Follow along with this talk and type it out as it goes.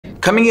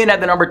Coming in at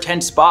the number 10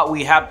 spot,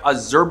 we have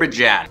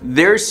Azerbaijan.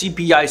 Their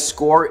CPI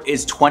score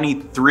is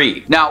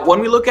 23. Now, when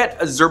we look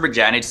at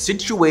Azerbaijan, it's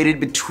situated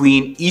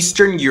between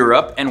Eastern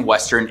Europe and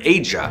Western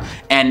Asia,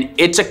 and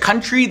it's a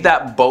country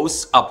that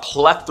boasts a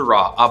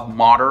plethora of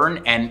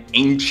modern and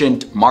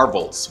ancient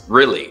marvels,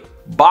 really.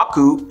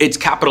 Baku, its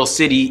capital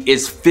city,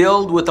 is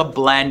filled with a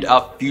blend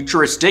of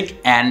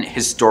futuristic and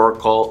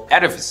historical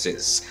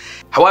edifices.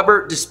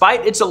 However,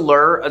 despite its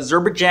allure,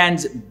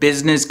 Azerbaijan's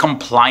business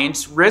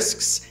compliance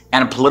risks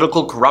and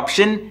political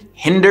corruption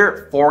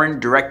hinder foreign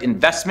direct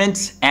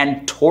investments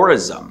and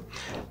tourism.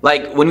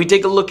 Like, when we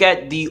take a look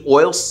at the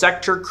oil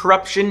sector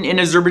corruption in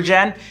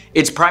Azerbaijan,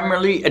 it's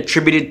primarily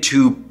attributed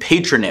to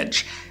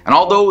patronage. And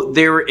although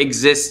there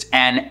exists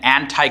an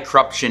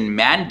anti-corruption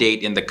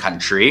mandate in the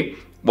country,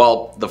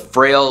 well, the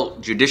frail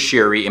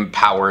judiciary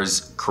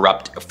empowers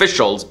corrupt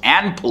officials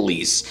and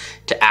police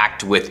to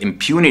act with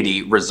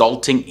impunity,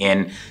 resulting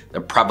in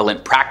the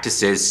prevalent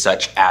practices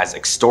such as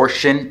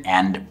extortion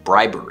and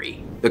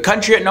bribery. The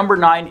country at number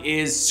 9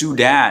 is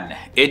Sudan.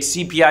 Its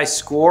CPI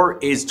score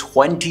is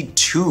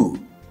 22.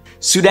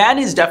 Sudan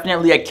is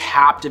definitely a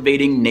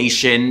captivating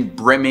nation,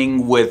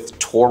 brimming with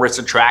tourist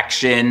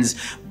attractions,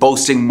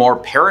 boasting more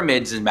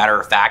pyramids, as a matter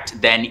of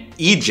fact, than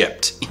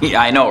Egypt.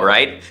 Yeah, I know,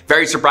 right?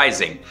 Very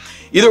surprising.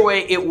 Either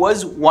way, it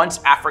was once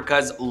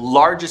Africa's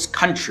largest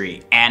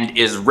country and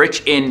is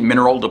rich in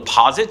mineral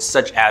deposits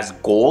such as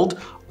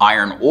gold,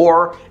 iron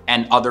ore,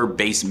 and other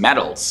base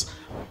metals.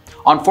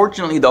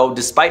 Unfortunately though,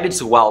 despite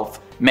its wealth,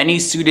 many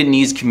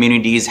Sudanese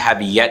communities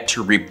have yet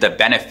to reap the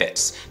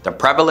benefits. The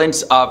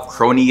prevalence of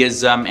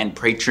cronyism and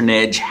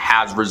patronage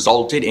has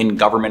resulted in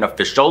government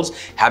officials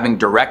having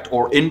direct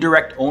or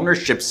indirect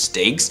ownership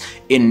stakes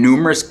in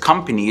numerous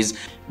companies,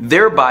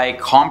 thereby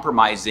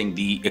compromising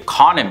the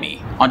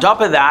economy. On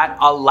top of that,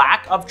 a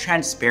lack of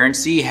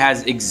transparency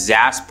has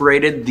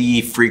exacerbated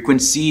the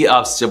frequency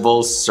of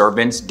civil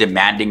servants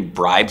demanding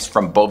bribes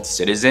from both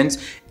citizens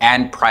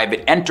and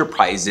private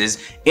enterprises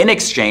in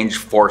exchange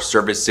for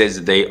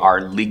services they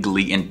are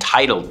legally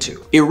entitled to.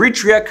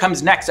 Eritrea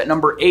comes next at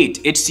number 8.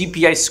 Its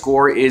CPI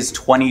score is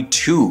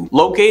 22.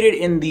 Located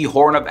in the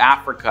Horn of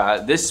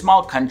Africa, this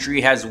small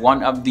country has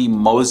one of the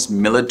most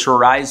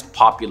militarized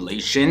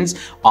populations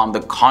on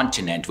the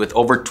continent, with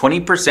over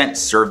 20%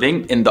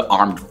 serving in the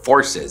armed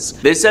forces.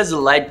 This has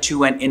led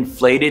to an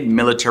inflated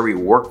military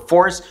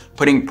workforce,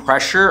 putting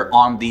pressure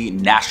on the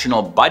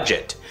national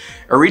budget.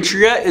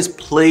 Eritrea is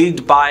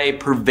plagued by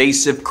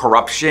pervasive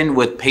corruption,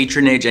 with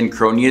patronage and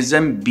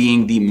cronyism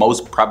being the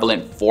most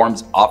prevalent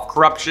forms of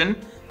corruption.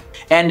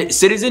 And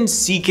citizens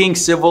seeking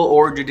civil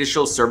or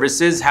judicial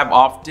services have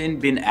often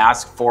been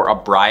asked for a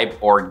bribe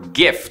or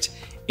gift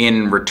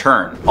in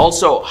return.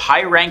 Also,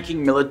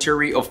 high-ranking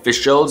military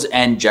officials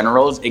and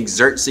generals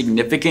exert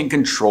significant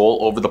control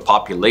over the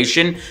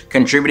population,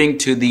 contributing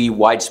to the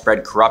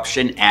widespread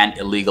corruption and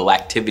illegal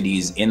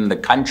activities in the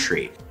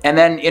country. And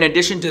then in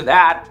addition to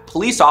that,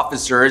 police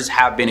officers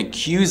have been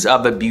accused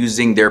of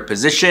abusing their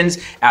positions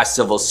as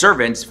civil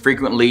servants,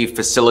 frequently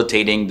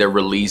facilitating the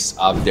release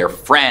of their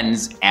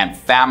friends and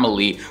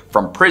family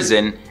from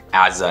prison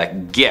as a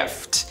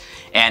gift.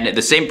 And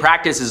the same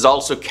practice is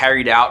also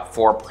carried out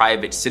for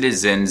private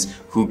citizens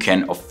who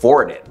can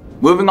afford it.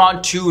 Moving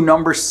on to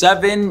number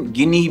 7,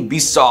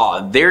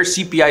 Guinea-Bissau. Their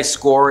CPI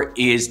score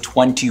is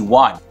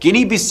 21.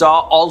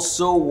 Guinea-Bissau,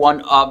 also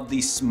one of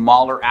the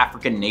smaller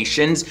African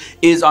nations,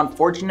 is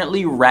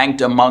unfortunately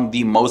ranked among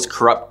the most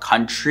corrupt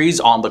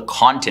countries on the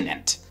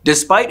continent.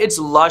 Despite its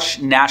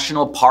lush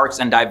national parks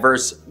and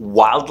diverse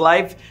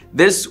wildlife,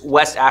 this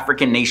West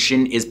African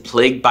nation is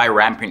plagued by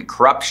rampant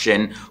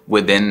corruption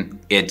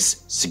within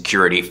its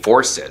security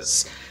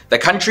forces. The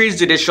country's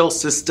judicial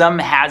system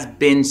has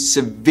been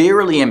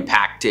severely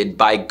impacted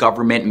by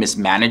government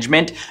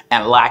mismanagement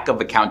and lack of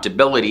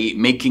accountability,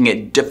 making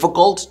it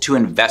difficult to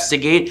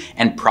investigate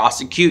and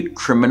prosecute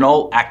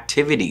criminal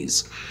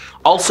activities.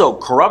 Also,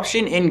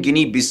 corruption in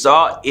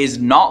Guinea-Bissau is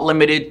not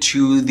limited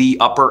to the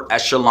upper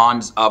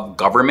echelons of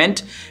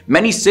government.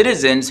 Many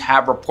citizens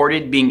have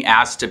reported being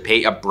asked to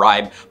pay a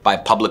bribe by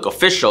public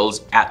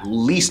officials at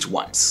least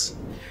once.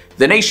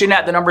 The nation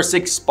at the number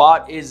 6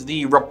 spot is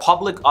the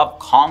Republic of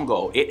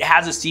Congo. It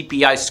has a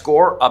CPI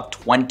score of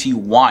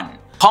 21.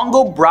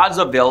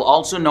 Congo-Brazzaville,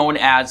 also known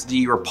as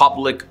the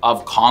Republic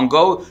of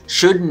Congo,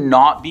 should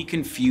not be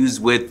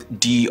confused with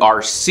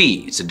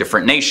DRC. It's a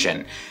different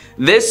nation.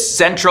 This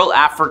Central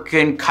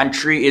African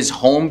country is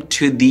home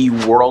to the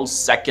world's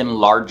second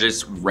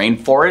largest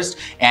rainforest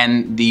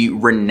and the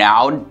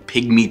renowned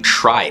Pygmy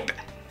tribe.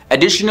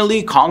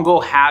 Additionally,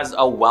 Congo has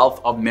a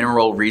wealth of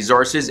mineral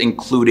resources,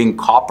 including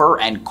copper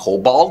and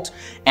cobalt,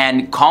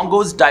 and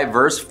Congo's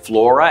diverse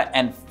flora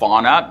and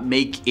fauna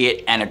make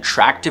it an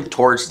attractive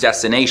tourist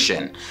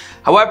destination.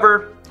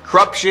 However,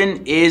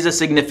 corruption is a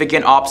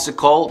significant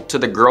obstacle to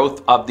the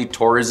growth of the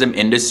tourism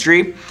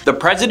industry. The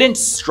president's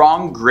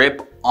strong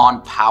grip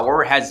on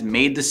power has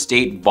made the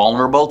state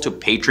vulnerable to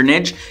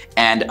patronage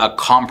and a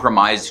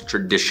compromised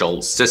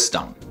judicial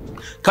system.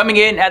 Coming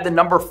in at the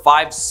number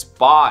 5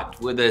 spot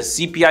with a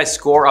CPI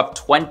score of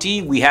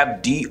 20, we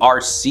have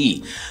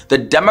DRC. The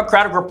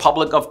Democratic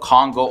Republic of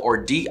Congo,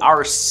 or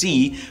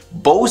DRC,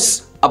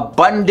 boasts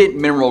abundant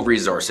mineral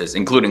resources,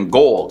 including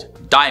gold,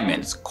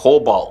 diamonds,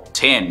 cobalt,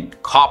 tin,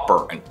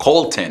 copper, and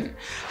coltan.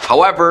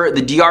 However,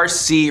 the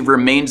DRC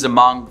remains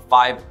among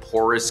 5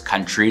 poorest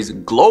countries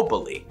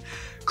globally.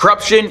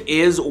 Corruption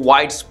is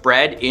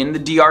widespread in the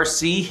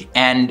DRC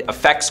and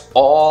affects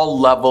all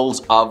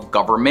levels of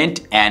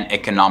government and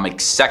economic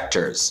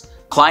sectors.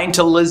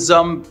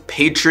 Clientelism,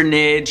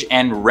 patronage,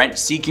 and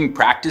rent-seeking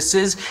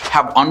practices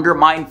have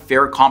undermined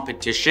fair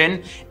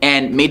competition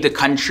and made the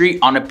country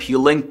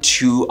unappealing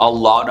to a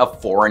lot of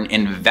foreign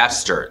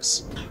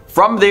investors.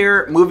 From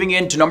there, moving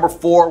into number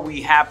 4,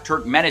 we have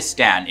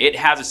Turkmenistan. It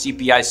has a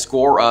CPI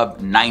score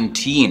of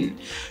 19.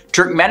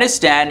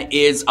 Turkmenistan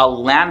is a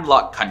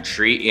landlocked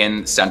country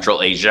in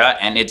Central Asia,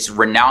 and it's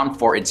renowned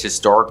for its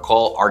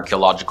historical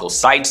archaeological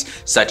sites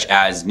such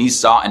as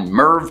Nisa and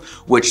Merv,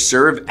 which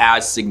serve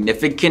as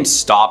significant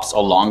stops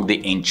along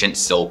the ancient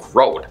Silk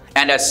Road.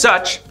 And as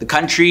such, the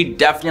country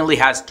definitely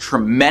has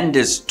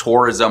tremendous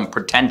tourism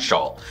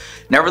potential.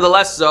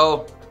 Nevertheless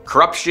though,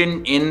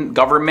 corruption in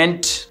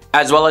government,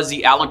 as well as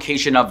the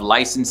allocation of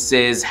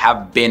licenses,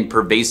 have been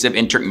pervasive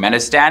in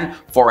Turkmenistan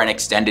for an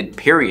extended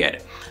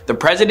period. The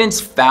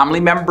president's family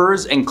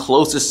members and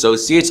close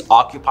associates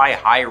occupy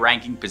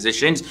high-ranking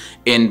positions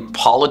in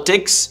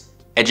politics,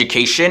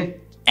 education,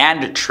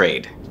 and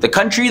trade. The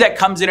country that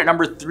comes in at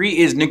number 3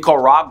 is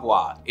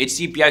Nicaragua. Its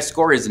CPI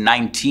score is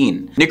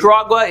 19.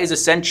 Nicaragua is a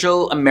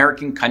Central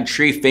American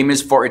country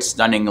famous for its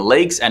stunning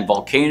lakes and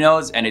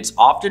volcanoes, and it's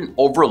often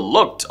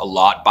overlooked a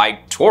lot by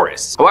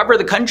tourists. However,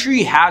 the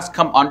country has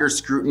come under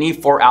scrutiny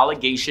for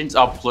allegations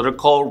of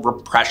political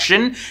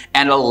repression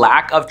and a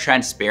lack of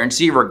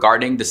transparency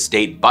regarding the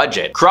state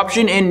budget.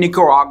 Corruption in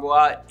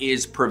Nicaragua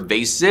is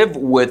pervasive,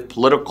 with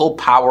political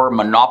power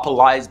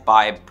monopolized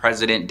by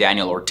President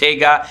Daniel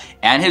Ortega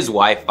and his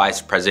wife,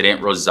 Vice President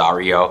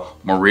Rosario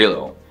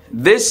Murillo.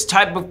 This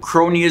type of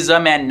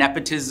cronyism and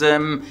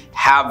nepotism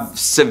have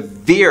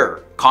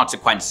severe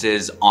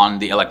consequences on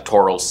the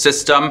electoral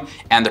system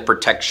and the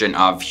protection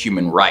of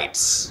human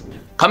rights.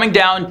 Coming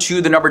down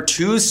to the number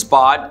 2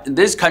 spot,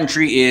 this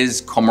country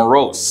is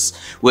Comoros,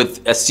 with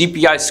a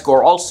CPI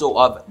score also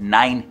of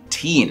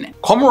 19.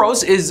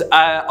 Comoros is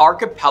an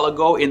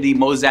archipelago in the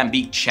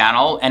Mozambique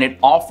Channel, and it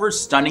offers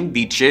stunning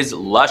beaches,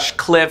 lush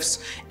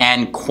cliffs,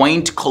 and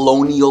quaint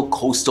colonial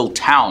coastal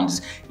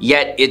towns,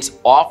 yet it's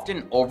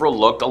often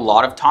overlooked a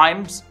lot of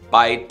times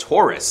by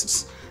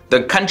tourists.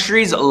 The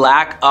country's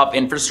lack of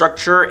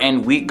infrastructure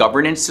and weak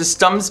governance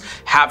systems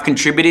have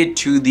contributed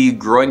to the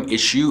growing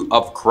issue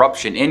of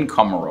corruption in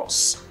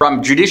Comoros.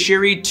 From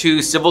judiciary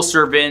to civil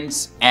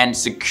servants and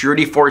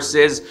security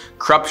forces,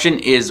 corruption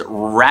is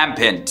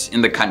rampant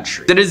in the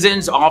country.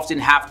 Citizens often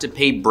have to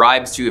pay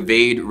bribes to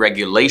evade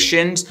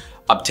regulations,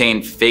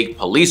 obtain fake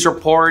police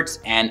reports,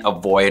 and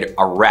avoid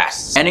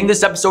arrests. Ending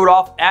this episode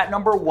off at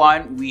number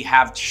 1, we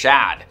have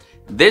Chad.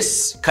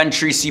 This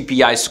country's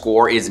CPI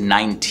score is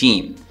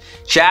 19.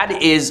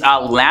 Chad is a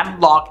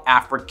landlocked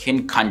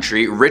African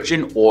country rich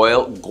in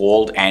oil,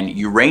 gold, and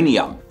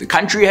uranium. The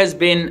country has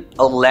been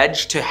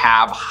alleged to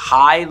have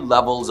high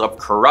levels of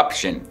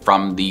corruption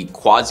from the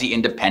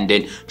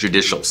quasi-independent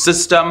judicial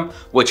system,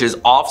 which is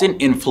often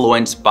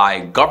influenced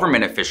by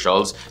government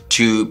officials,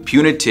 to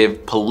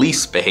punitive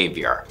police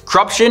behavior.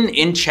 Corruption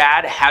in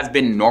Chad has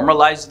been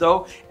normalized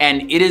though,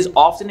 and it is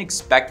often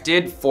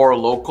expected for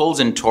locals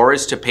and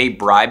tourists to pay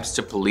bribes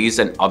to police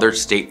and other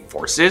state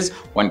forces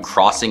when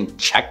crossing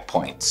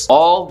checkpoints.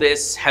 All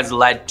this has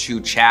led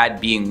to Chad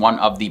being one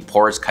of the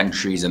poorest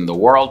countries in the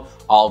world,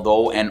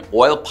 although an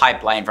oil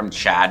pipeline from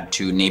Chad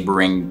to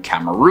neighboring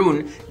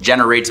Cameroon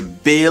generates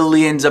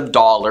billions of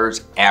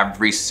dollars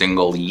every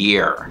single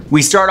year.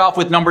 We start off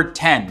with number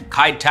 10,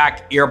 Kai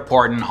Tak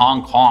Airport in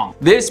Hong Kong.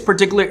 This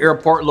particular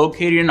airport,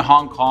 located in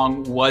Hong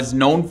Kong, was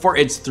known for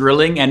its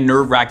thrilling and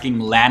nerve-wracking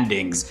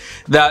landings.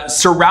 The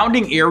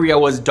surrounding area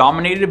was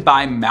dominated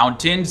by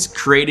mountains,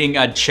 creating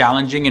a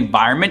challenging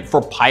environment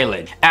for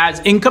pilots. As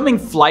incoming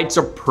flights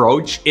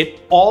approached, it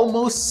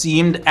almost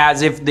seemed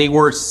as if they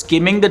were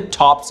skimming the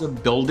tops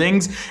of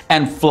buildings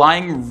and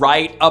flying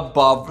right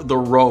above the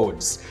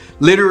roads.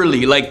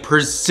 Literally, like,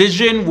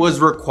 precision was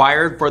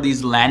required for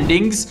these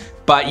landings,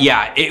 but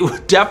yeah,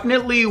 it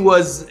definitely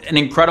was an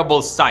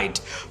incredible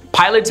sight.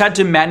 Pilots had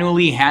to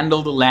manually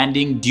handle the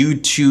landing due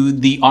to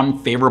the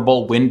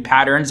unfavorable wind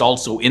patterns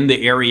also in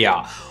the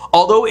area.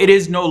 Although it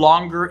is no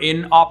longer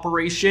in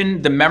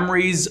operation, the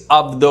memories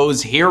of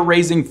those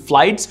hair-raising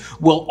flights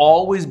will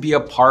always be a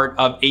part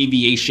of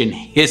aviation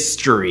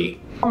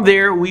history. From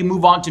there, we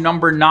move on to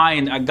number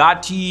 9,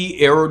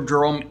 Agatti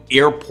Aerodrome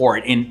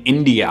Airport in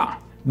India.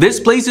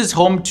 This place is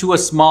home to a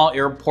small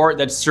airport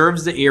that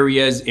serves the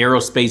area's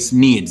aerospace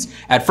needs.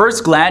 At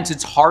first glance,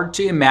 it's hard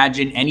to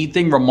imagine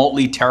anything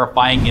remotely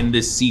terrifying in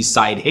this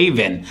seaside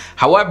haven.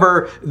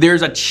 However,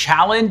 there's a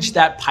challenge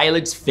that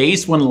pilots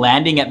face when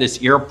landing at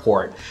this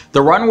airport.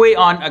 The runway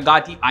on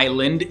Agatti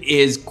Island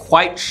is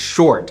quite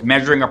short,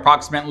 measuring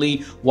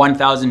approximately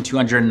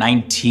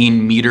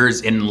 1,219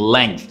 meters in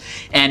length,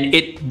 and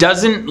it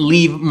doesn't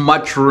leave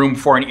much room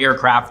for an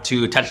aircraft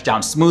to touch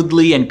down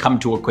smoothly and come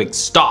to a quick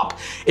stop.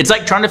 It's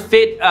like trying to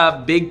fit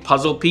a big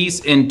puzzle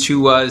piece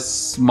into a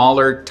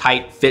smaller,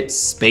 tight fit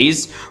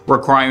space,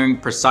 requiring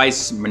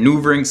precise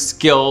maneuvering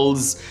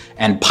skills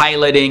and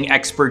piloting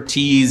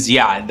expertise.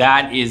 Yeah,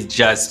 that is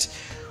just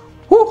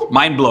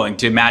mind-blowing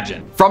to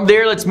imagine. From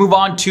there, let's move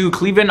on to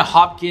Cleveland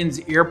Hopkins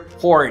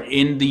Airport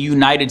in the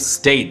United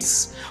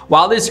States.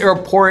 While this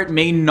airport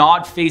may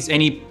not face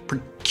any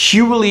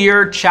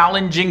peculiar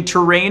challenging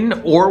terrain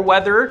or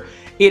weather,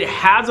 it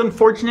has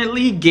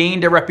unfortunately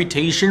gained a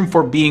reputation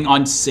for being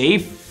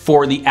unsafe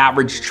for the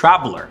average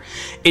traveler.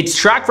 Its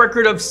track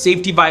record of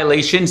safety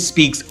violations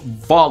speaks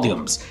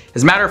volumes.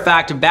 As a matter of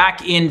fact,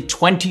 back in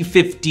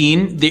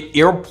 2015, the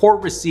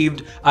airport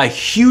received a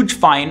huge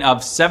fine of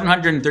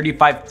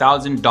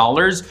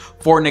 $735,000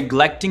 for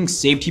neglecting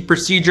safety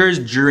procedures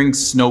during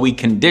snowy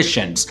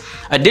conditions.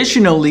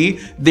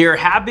 Additionally, there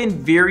have been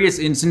various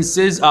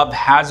instances of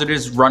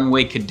hazardous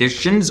runway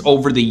conditions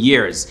over the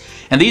years,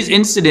 and these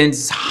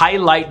incidents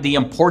highlight the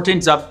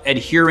importance of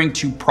adhering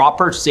to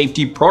proper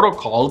safety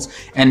protocols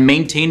and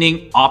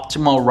maintaining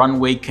optimal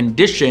runway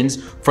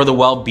conditions for the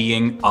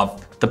well-being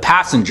of the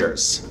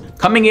passengers.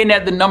 Coming in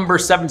at the number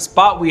 7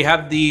 spot, we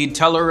have the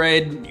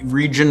Telluride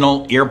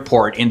Regional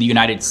Airport in the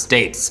United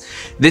States.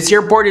 This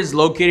airport is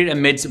located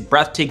amidst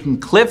breathtaking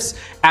cliffs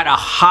at a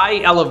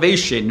high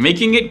elevation,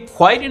 making it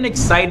quite an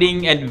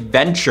exciting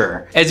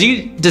adventure. As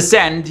you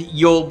descend,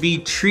 you'll be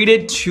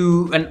treated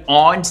to an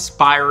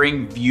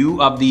awe-inspiring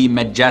view of the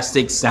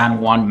majestic San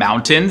Juan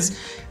Mountains.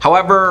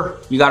 However,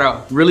 you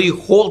gotta really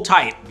hold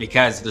tight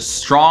because the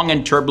strong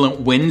and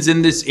turbulent winds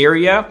in this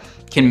area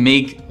can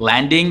make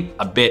landing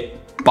a bit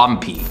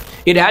bumpy.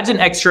 It adds an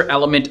extra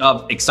element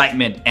of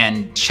excitement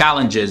and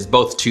challenges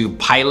both to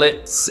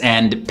pilots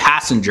and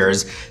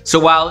passengers. So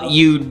while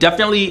you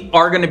definitely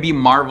are going to be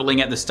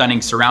marveling at the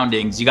stunning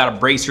surroundings, you got to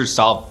brace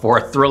yourself for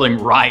a thrilling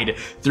ride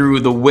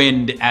through the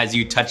wind as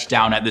you touch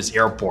down at this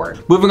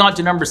airport. Moving on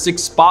to number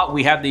 6 spot,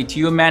 we have the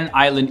Tioman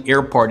Island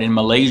Airport in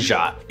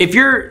Malaysia. If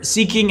you're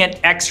seeking an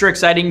extra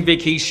exciting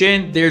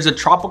vacation, there's a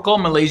tropical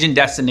Malaysian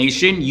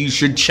destination you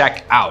should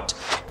check out.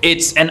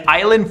 It's an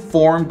island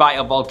formed by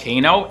a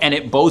volcano, and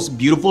it boasts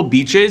beautiful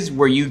beaches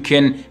where you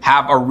can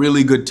have a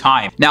really good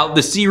time. Now,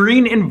 the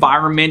serene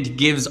environment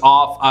gives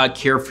off a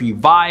carefree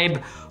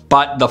vibe,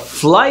 but the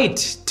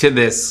flight to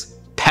this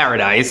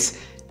paradise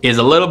is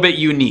a little bit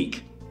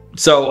unique.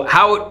 So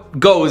how it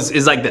goes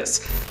is like this.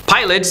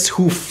 Pilots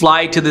who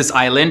fly to this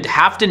island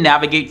have to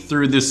navigate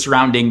through the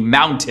surrounding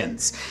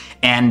mountains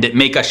and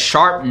make a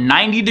sharp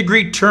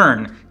 90-degree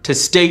turn to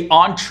stay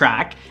on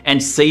track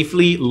and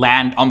safely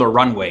land on the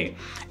runway.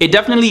 It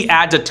definitely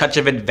adds a touch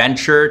of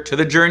adventure to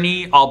the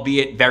journey,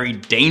 albeit very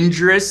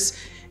dangerous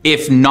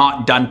if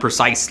not done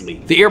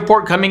precisely. The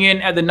airport coming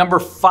in at the number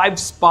 5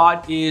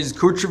 spot is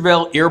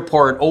Courchevel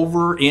Airport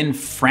over in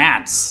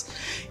France.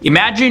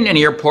 Imagine an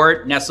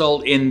airport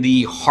nestled in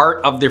the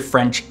heart of the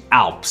French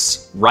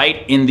Alps,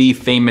 right in the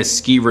famous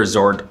ski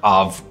resort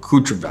of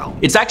Courchevel.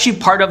 It's actually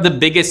part of the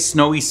biggest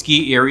snowy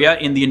ski area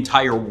in the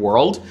entire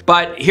world,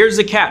 but here's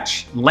the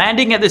catch.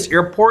 Landing at this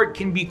airport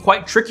can be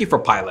quite tricky for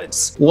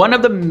pilots. One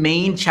of the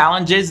main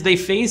challenges they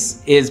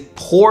face is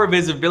poor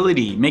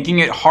visibility, making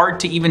it hard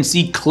to even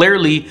see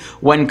clearly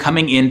when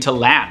coming in to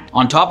land.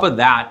 On top of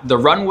that, the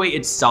runway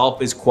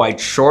itself is quite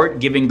short,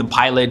 giving the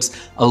pilots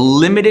a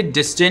limited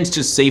distance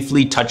to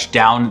safely touch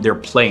down their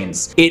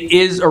planes. It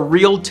is a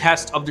real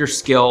test of their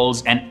skills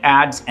and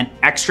adds an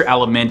extra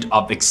element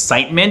of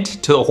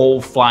excitement to the whole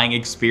flying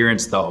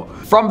experience though.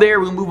 From there,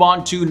 we move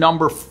on to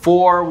number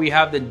 4. We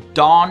have the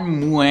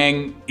Don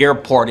Mueang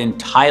Airport in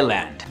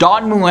Thailand.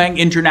 Don Mueang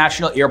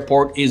International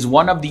Airport is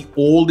one of the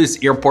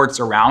oldest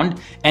airports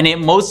around, and it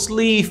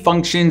mostly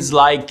functions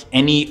like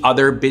any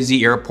other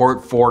busy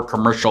airport for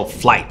commercial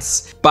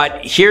flights.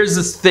 But here's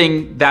this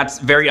thing that's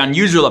very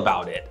unusual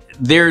about it.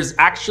 There's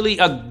actually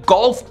a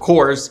golf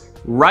course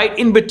right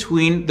in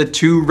between the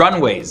 2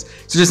 runways.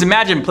 So just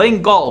imagine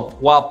playing golf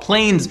while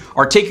planes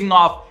are taking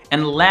off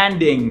and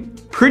landing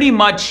pretty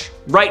much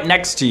right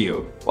next to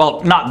you.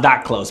 Well, not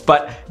that close,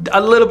 but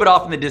a little bit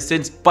off in the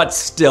distance, but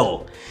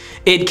still.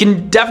 It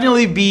can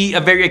definitely be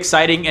a very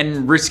exciting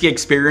and risky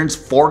experience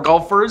for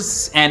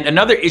golfers. And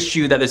another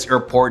issue that this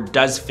airport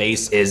does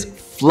face is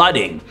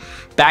flooding.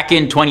 Back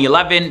in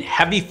 2011,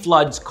 heavy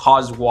floods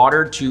caused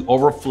water to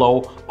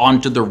overflow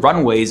onto the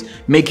runways,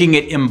 making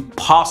it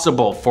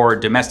impossible for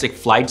domestic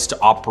flights to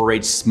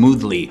operate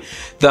smoothly.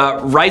 The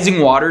rising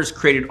waters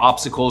created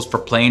obstacles for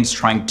planes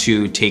trying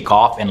to take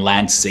off and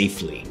land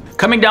safely.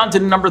 Coming down to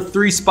the number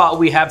 3 spot,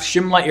 we have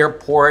Shimla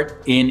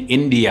Airport in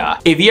India.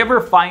 If you ever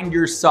find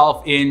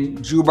yourself in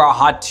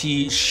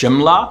Jubrahati,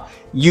 Shimla,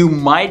 you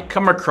might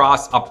come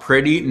across a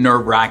pretty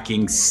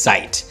nerve-wracking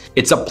sight.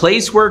 It's a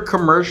place where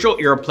commercial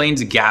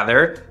airplanes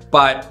gather,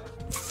 but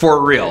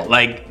for real,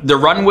 like the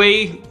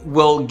runway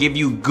will give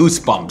you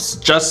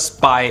goosebumps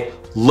just by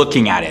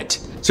looking at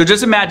it. So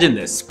just imagine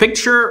this.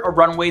 Picture a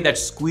runway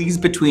that's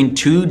squeezed between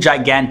 2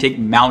 gigantic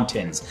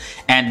mountains.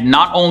 And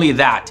not only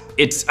that,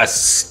 it's a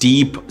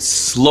steep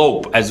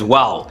slope as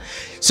well.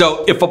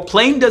 So if a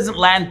plane doesn't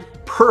land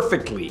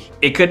perfectly,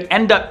 it could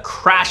end up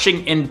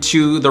crashing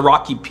into the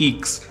rocky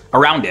peaks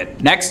around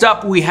it. Next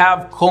up, we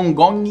have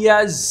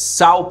Congonhas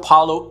Sao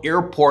Paulo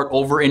Airport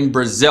over in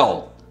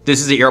Brazil.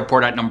 This is the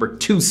airport at number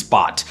 2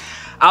 spot.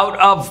 Out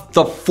of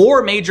the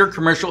 4 major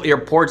commercial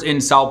airports in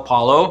Sao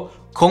Paulo,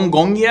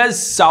 Congonhas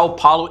Sao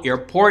Paulo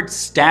Airport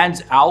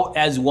stands out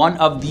as one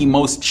of the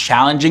most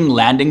challenging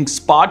landing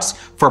spots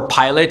for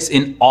pilots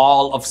in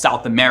all of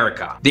South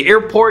America. The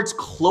airport's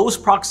close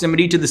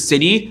proximity to the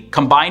city,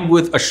 combined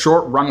with a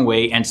short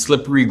runway and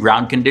slippery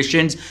ground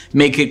conditions,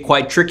 make it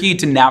quite tricky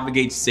to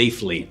navigate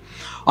safely.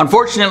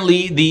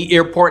 Unfortunately, the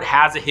airport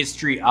has a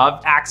history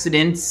of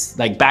accidents.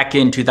 Like back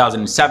in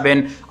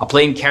 2007, a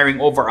plane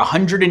carrying over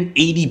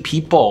 180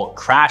 people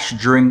crashed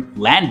during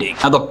landing.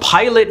 Now the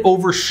pilot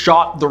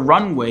overshot the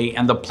runway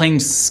and the plane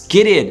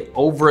skidded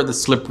over the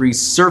slippery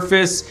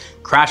surface,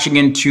 crashing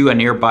into a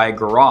nearby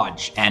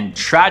garage. And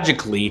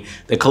tragically,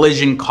 the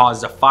collision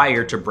caused a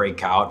fire to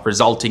break out,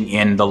 resulting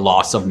in the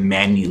loss of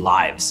many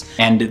lives.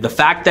 And the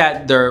fact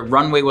that the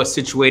runway was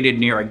situated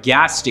near a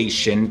gas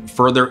station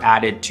further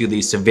added to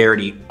the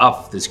severity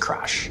of this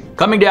crash.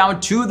 Coming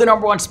down to the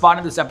number 1 spot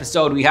in this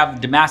episode, we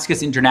have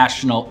Damascus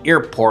International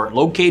Airport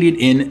located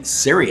in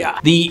Syria.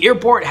 The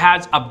airport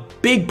has a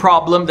big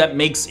problem that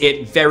makes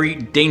it very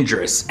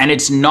dangerous. And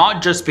it's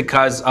not just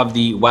because of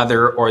the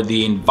weather or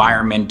the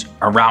environment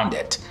around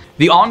it.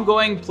 The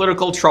ongoing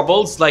political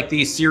troubles like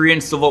the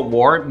Syrian civil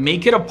war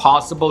make it a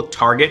possible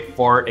target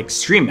for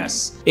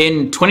extremists.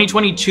 In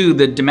 2022,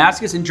 the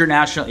Damascus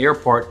International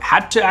Airport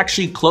had to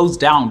actually close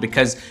down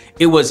because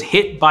it was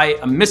hit by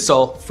a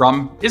missile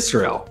from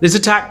Israel. This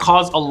attack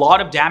caused a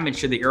lot of damage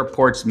to the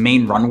airport's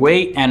main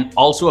runway and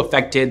also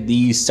affected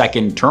the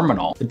second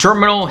terminal. The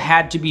terminal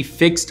had to be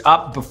fixed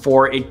up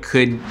before it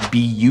could be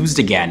used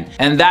again.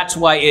 And that's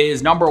why it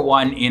is number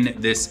 1 in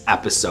this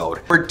episode.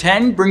 Number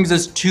 10 brings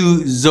us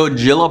to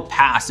Zojila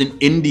Pass in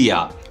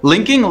India.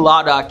 Linking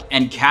Ladakh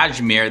and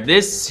Kashmir,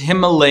 this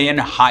Himalayan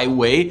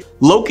highway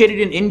located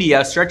in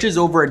India stretches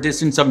over a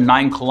distance of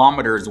 9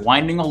 kilometers,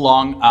 winding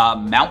along a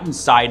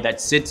mountainside that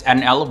sits at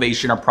an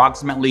elevation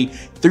approximately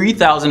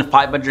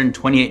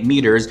 3,528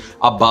 meters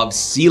above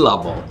sea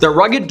level. The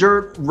rugged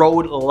dirt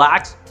road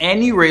lacks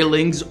any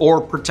railings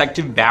or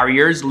protective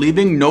barriers,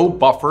 leaving no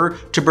buffer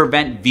to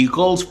prevent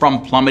vehicles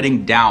from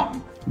plummeting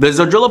down. The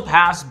Zojila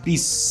Pass,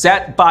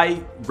 beset by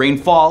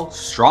rainfall,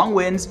 strong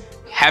winds,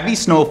 heavy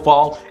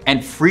snowfall,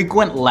 and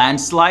frequent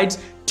landslides,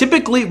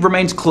 typically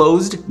remains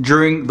closed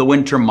during the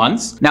winter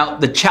months. Now,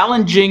 the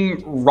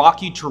challenging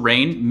rocky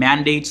terrain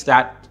mandates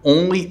that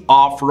only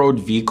off-road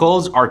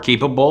vehicles are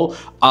capable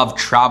of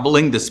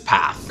traveling this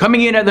path.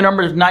 Coming in at the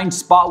number 9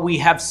 spot, we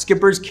have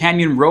Skipper's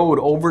Canyon Road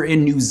over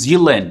in New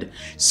Zealand.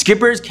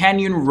 Skipper's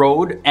Canyon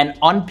Road, an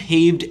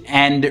unpaved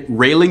and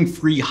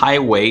railing-free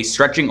highway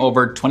stretching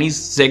over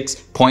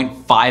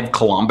 26.5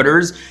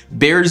 kilometers,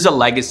 bears a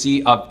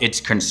legacy of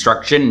its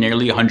construction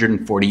nearly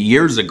 140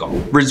 years ago.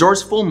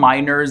 Resourceful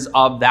miners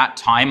of that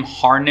time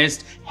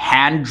harnessed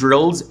hand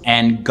drills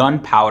and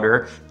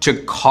gunpowder to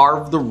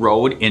carve the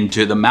road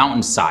into the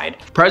mountainside.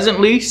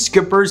 Presently,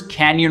 Skipper's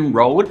Canyon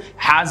Road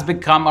has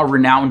become a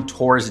renowned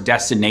tourist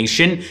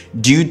destination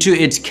due to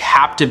its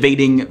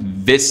captivating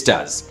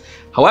vistas.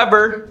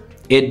 However,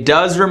 it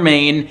does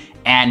remain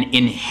an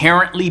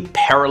inherently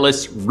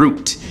perilous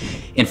route.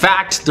 In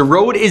fact, the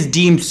road is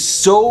deemed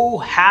so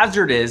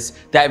hazardous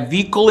that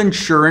vehicle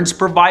insurance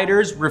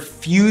providers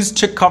refuse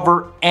to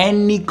cover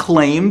any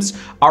claims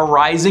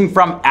arising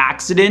from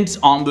accidents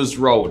on this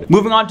road.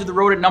 Moving on to the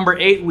road at number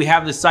 8, we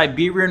have the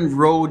Siberian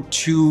Road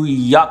to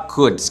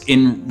Yakutsk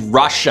in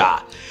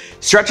Russia.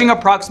 Stretching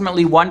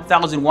approximately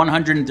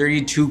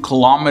 1,132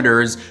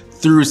 kilometers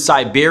through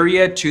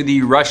Siberia to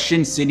the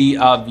Russian city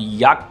of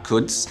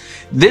Yakutsk,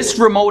 this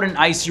remote and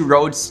icy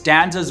road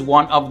stands as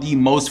one of the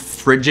most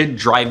frigid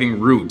driving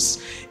routes.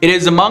 It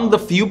is among the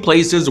few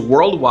places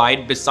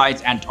worldwide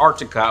besides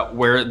Antarctica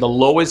where the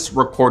lowest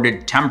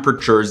recorded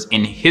temperatures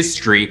in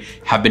history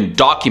have been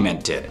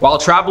documented. While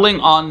traveling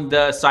on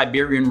the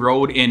Siberian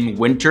Road in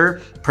winter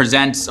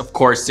presents, of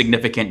course,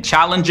 significant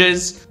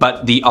challenges,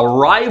 but the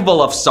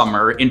arrival of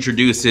summer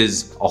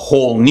introduces a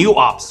whole new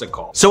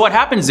obstacle. So what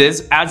happens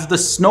is, as the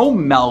snow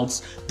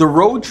melts, the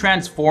road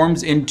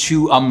transforms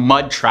into a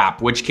mud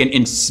trap which can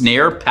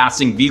ensnare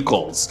passing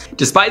vehicles.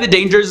 Despite the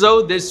dangers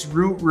though, this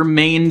route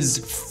remains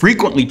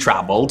frequently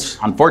traveled,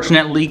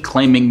 unfortunately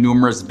claiming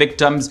numerous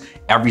victims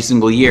every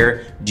single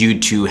year due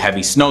to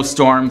heavy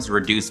snowstorms,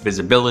 reduced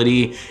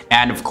visibility,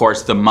 and of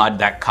course the mud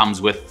that comes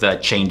with the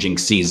changing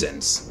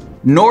seasons.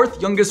 North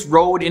Yungas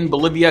Road in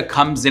Bolivia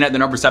comes in at the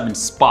number 7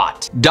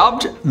 spot.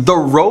 Dubbed the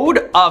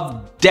Road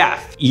of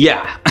Death.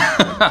 Yeah.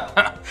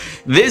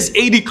 This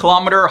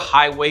 80-kilometer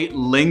highway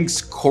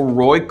links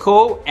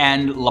Coroico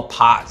and La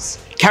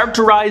Paz.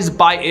 Characterized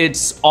by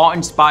its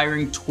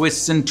awe-inspiring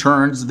twists and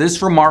turns,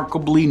 this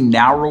remarkably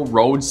narrow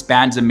road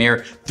spans a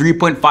mere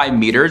 3.5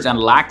 meters and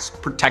lacks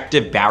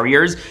protective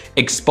barriers,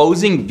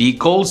 exposing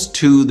vehicles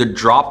to the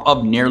drop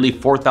of nearly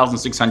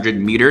 4,600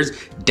 meters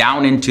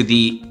down into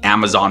the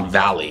Amazon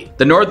Valley.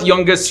 The North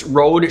Yungas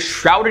Road,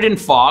 shrouded in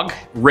fog,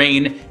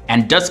 rain,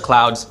 and dust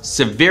clouds,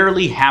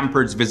 severely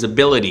hampers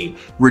visibility,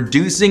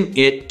 reducing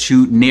it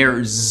to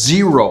near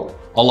zero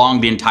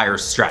along the entire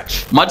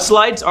stretch.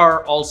 Mudslides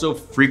are also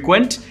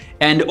frequent,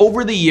 and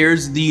over the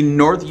years, the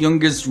North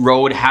Yungas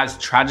Road has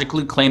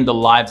tragically claimed the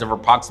lives of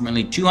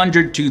approximately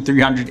 200 to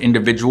 300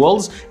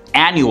 individuals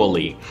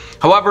annually.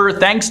 However,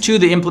 thanks to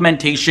the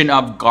implementation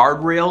of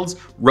guardrails,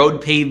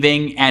 road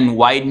paving, and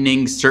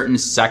widening certain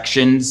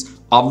sections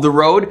of the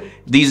road,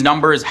 these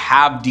numbers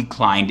have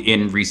declined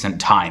in recent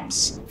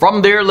times.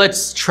 From there,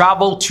 let's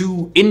travel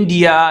to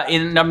India.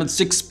 In number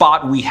 6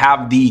 spot, we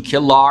have the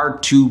Kilar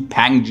to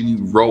Pangji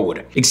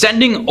Road.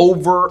 Extending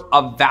over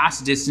a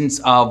vast distance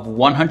of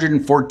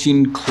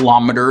 114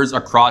 kilometers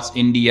across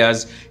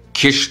India's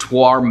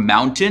Kishtwar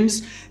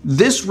Mountains,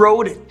 this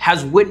road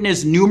has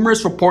witnessed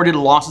numerous reported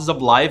losses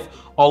of life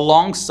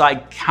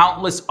alongside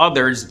countless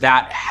others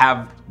that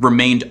have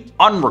remained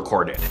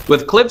unrecorded.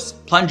 With cliffs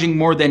plunging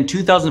more than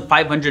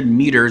 2,500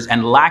 meters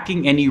and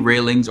lacking any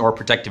railings or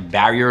protective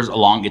barriers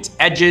along its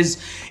edges,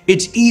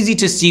 it's easy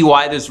to see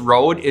why this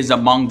road is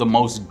among the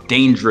most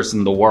dangerous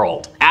in the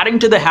world. Adding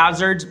to the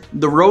hazards,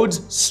 the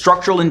road's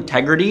structural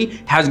integrity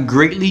has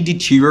greatly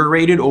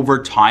deteriorated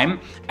over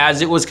time,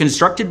 as it was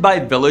constructed by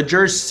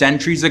villagers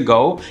centuries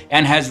ago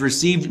and has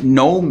received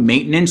no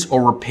maintenance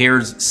or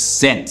repairs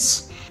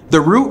since. The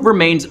route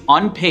remains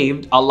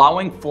unpaved,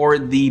 allowing for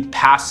the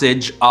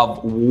passage of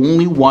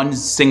only one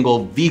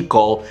single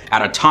vehicle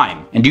at a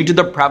time. And due to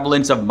the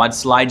prevalence of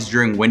mudslides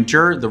during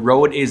winter, the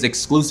road is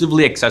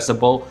exclusively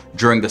accessible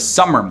during the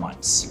summer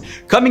months.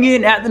 Coming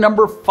in at the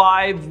number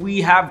 5,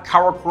 we have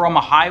Karakoram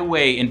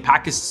Highway in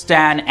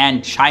Pakistan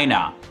and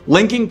China.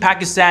 Linking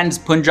Pakistan's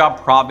Punjab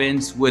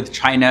province with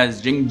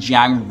China's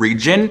Xinjiang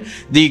region,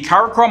 the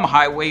Karakoram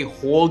Highway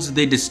holds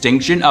the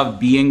distinction of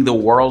being the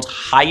world's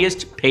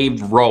highest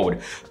paved road,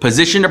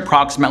 positioned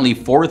approximately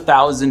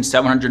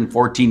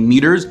 4,714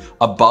 meters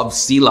above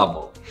sea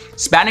level.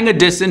 Spanning a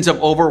distance of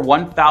over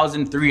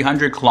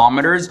 1,300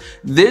 kilometers,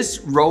 this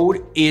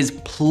road is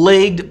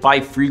plagued by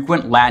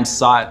frequent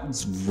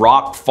landslides,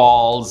 rock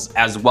falls,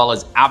 as well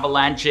as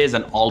avalanches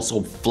and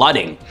also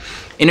flooding.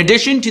 In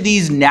addition to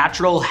these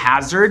natural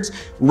hazards,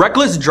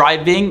 reckless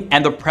driving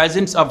and the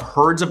presence of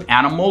herds of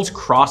animals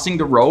crossing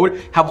the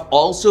road have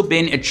also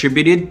been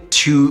attributed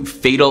to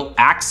fatal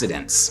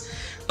accidents.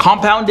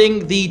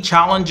 Compounding the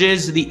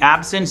challenges, the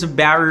absence of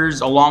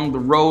barriers along the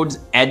road's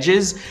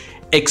edges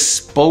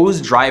expose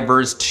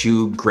drivers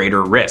to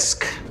greater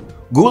risk.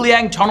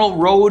 Guliang Tunnel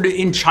Road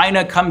in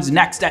China comes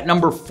next at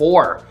number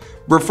 4.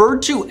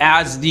 Referred to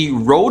as the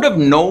Road of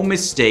No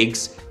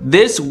Mistakes,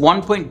 this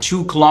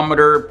 1.2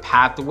 kilometer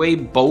pathway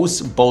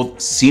boasts both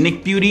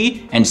scenic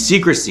beauty and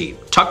secrecy,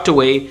 tucked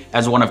away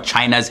as one of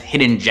China's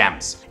hidden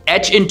gems.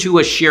 Etched into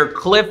a sheer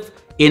cliff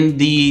in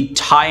the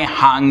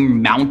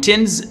Taihang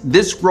Mountains,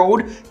 this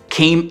road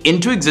came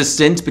into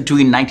existence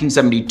between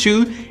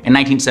 1972 and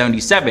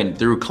 1977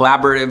 through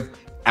collaborative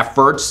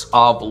efforts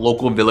of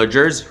local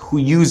villagers who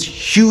use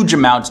huge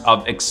amounts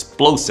of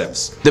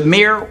explosives. The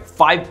mere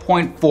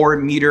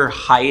 5.4 meter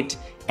height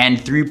and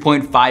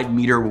 3.5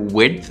 meter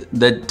width,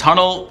 the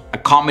tunnel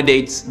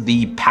accommodates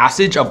the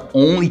passage of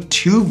only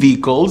 2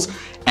 vehicles,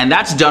 and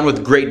that's done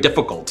with great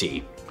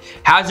difficulty.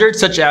 Hazards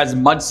such as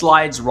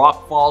mudslides,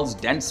 rockfalls,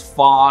 dense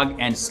fog,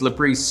 and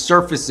slippery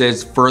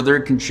surfaces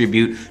further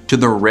contribute to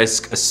the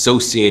risk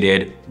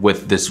associated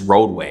with this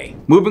roadway.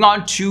 Moving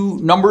on to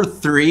number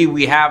 3,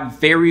 we have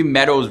Fairy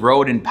Meadows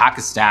Road in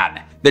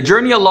Pakistan. The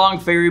journey along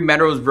Fairy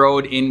Meadows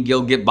Road in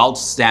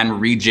Gilgit-Baltistan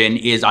region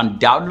is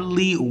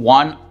undoubtedly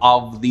one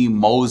of the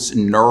most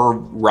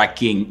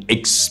nerve-wracking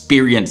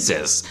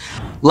experiences.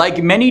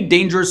 Like many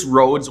dangerous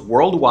roads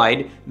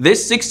worldwide,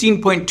 this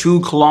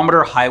 16.2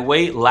 kilometer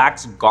highway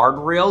lacks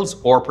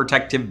guardrails or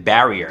protective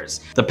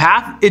barriers. The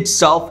path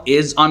itself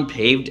is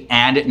unpaved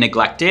and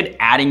neglected,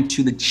 adding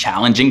to the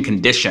challenging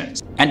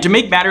conditions. And to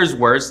make matters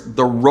worse,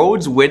 the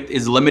road's width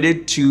is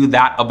limited to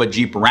that of a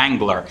Jeep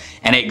Wrangler,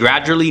 and it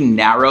gradually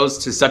narrows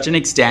to such an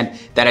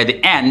extent that at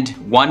the end,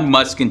 one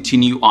must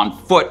continue on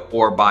foot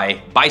or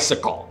by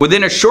bicycle.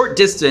 Within a short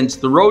distance,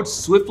 the road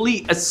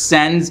swiftly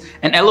ascends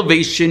an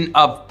elevation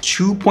of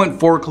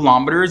 2.4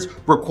 kilometers,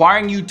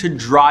 requiring you to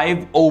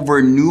drive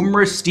over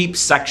numerous steep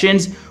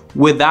sections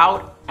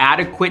without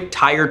adequate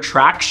tire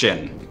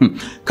traction.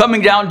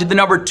 Coming down to the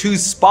number 2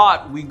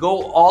 spot, we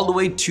go all the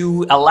way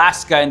to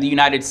Alaska in the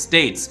United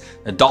States,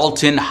 the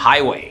Dalton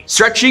Highway.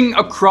 Stretching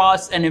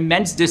across an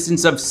immense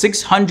distance of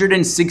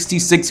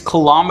 666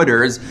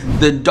 kilometers,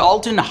 the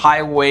Dalton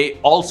Highway,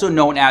 also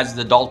known as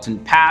the Dalton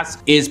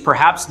Pass, is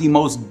perhaps the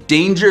most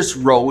dangerous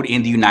road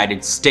in the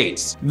United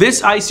States.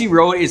 This icy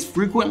road is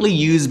frequently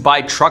used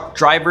by truck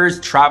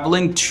drivers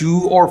traveling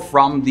to or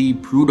from the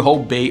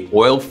Prudhoe Bay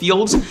oil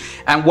fields,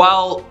 and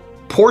while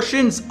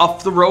portions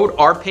of the road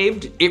are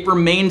paved, it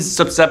remains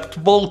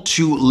susceptible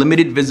to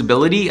limited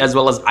visibility as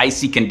well as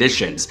icy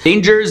conditions.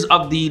 Dangers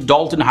of the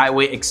Dalton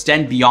Highway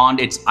extend beyond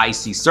its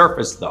icy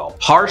surface though.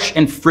 Harsh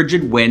and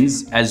frigid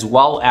winds, as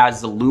well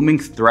as the looming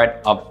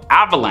threat of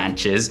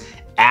avalanches,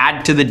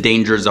 add to the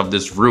dangers of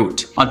this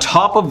route. On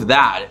top of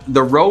that,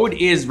 the road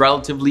is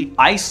relatively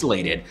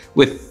isolated,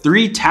 with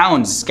 3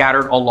 towns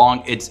scattered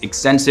along its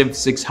extensive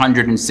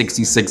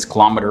 666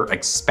 kilometer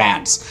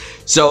expanse.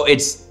 So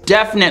it's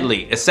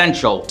definitely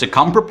essential to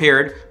come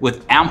prepared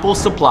with ample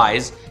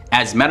supplies,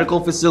 as medical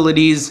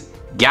facilities,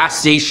 gas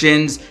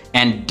stations,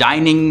 and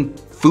dining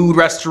food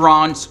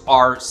restaurants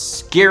are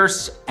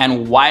scarce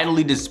and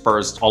widely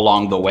dispersed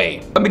along the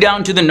way. Coming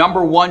down to the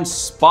number 1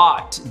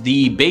 spot,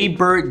 the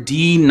Bayburt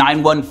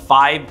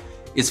D915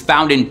 is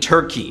found in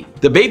Turkey.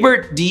 The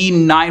Bayburt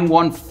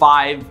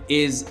D915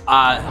 is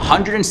a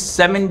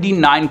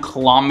 179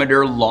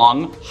 kilometer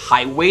long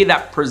highway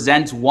that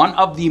presents one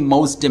of the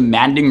most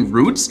demanding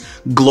routes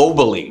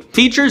globally.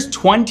 Features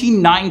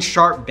 29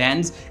 sharp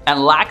bends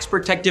and lacks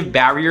protective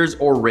barriers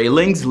or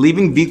railings,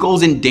 leaving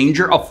vehicles in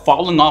danger of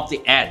falling off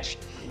the edge.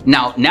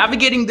 Now,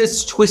 navigating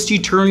this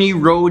twisty-turny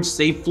road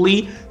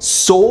safely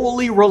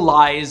solely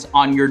relies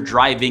on your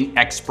driving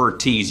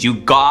expertise. You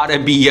gotta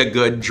be a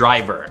good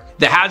driver.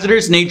 The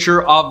hazardous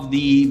nature of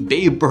the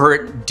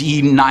Bayburt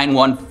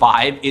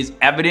D915 is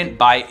evident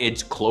by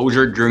its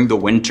closure during the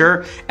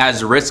winter,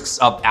 as risks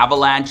of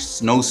avalanche,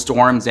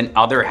 snowstorms, and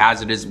other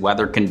hazardous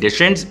weather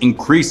conditions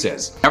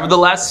increases.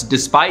 Nevertheless,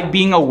 despite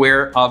being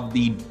aware of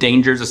the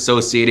dangers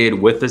associated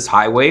with this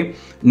highway,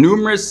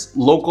 numerous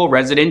local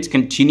residents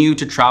continue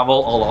to travel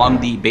along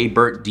the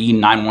Bayburt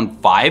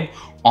D915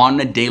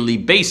 on a daily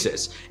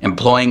basis,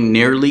 employing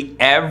nearly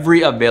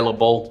every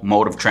available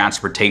mode of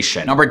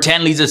transportation. Number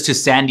 10 leads us to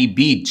Sandy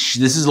Beach.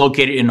 This is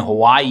located in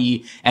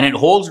Hawaii, and it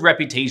holds a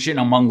reputation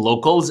among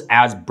locals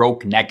as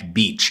Broke Neck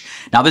Beach.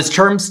 Now, this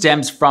term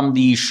stems from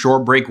the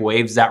shorebreak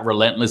waves that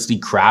relentlessly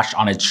crash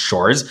on its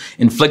shores,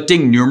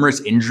 inflicting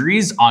numerous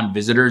injuries on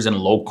visitors and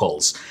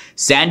locals.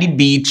 Sandy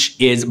Beach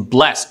is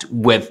blessed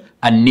with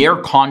a near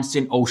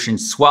constant ocean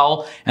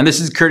swell, and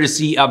this is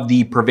courtesy of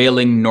the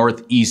prevailing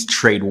northeast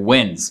trade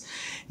winds.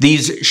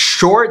 These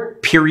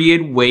short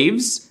period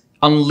waves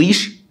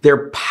unleash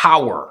their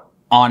power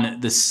on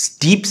the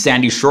steep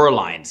sandy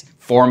shorelines,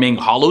 forming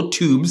hollow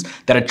tubes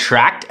that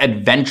attract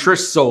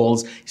adventurous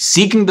souls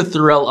seeking the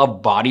thrill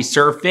of body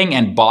surfing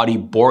and body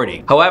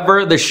boarding.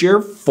 However, the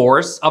sheer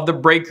force of the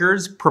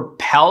breakers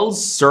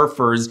propels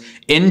surfers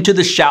into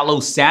the shallow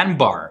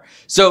sandbar.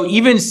 So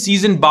even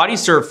seasoned body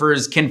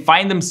surfers can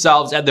find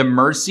themselves at the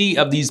mercy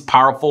of these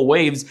powerful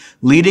waves,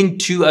 leading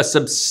to a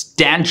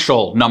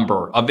substantial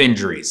number of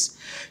injuries.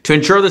 To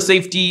ensure the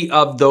safety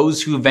of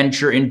those who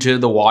venture into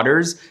the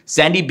waters,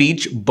 Sandy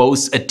Beach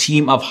boasts a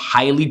team of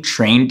highly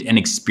trained and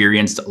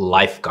experienced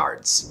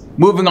lifeguards.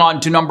 Moving on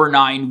to number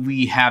 9,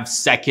 we have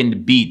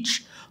Second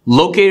Beach.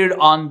 Located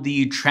on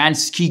the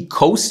Transkei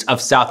coast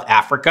of South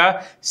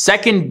Africa,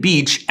 Second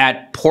Beach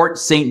at Port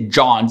St.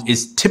 John's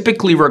is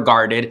typically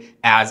regarded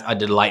as a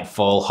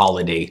delightful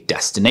holiday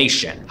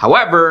destination.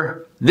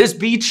 However, this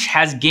beach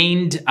has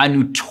gained a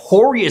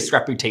notorious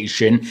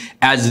reputation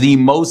as the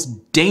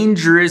most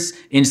dangerous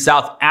in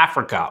South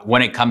Africa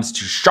when it comes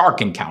to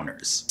shark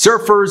encounters.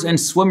 Surfers and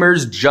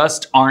swimmers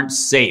just aren't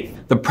safe.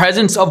 The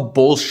presence of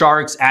bull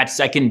sharks at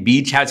Second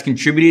Beach has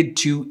contributed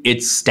to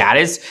its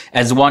status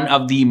as one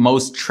of the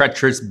most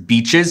treacherous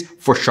beaches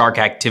for shark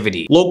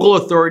activity. Local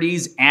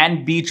authorities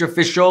and beach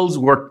officials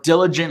work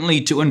diligently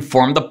to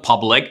inform the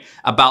public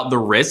about the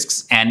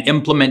risks and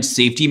implement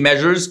safety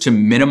measures to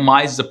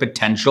minimize the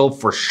potential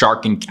for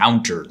shark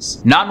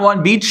encounters.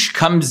 Nanwan Beach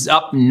comes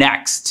up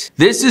next.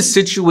 This is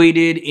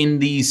situated in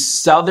the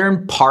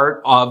southern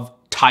part of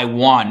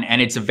Taiwan,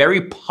 and it's a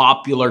very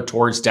popular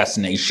tourist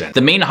destination.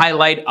 The main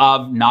highlight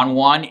of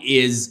Nanwan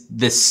is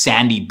the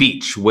sandy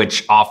beach,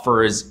 which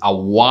offers a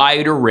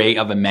wide array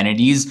of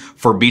amenities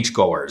for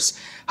beachgoers.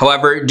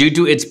 However, due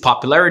to its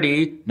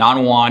popularity,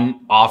 Nanwan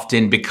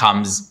often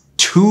becomes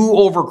too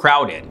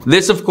overcrowded.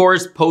 This, of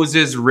course,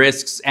 poses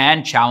risks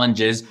and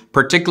challenges,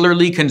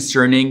 particularly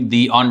concerning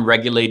the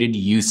unregulated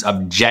use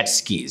of jet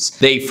skis.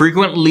 They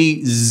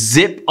frequently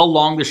zip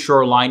along the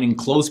shoreline in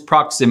close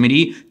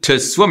proximity to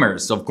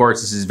swimmers. So of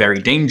course, this is very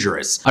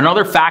dangerous.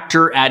 Another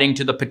factor adding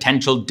to the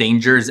potential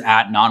dangers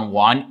at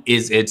Nanwan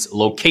is its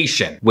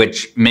location,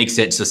 which makes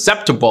it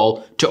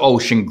susceptible to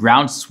ocean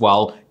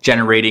groundswell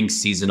generating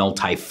seasonal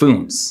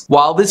typhoons.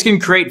 While this can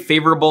create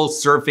favorable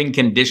surfing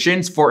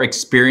conditions for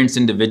experienced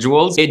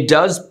individuals, it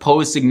does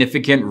pose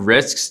significant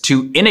risks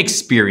to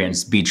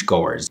inexperienced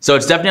beachgoers. So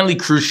it's definitely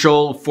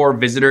crucial for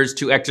visitors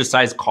to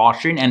exercise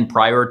caution and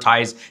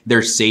prioritize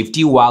their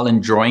safety while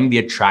enjoying the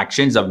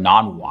attractions of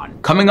Nan Juan.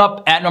 Coming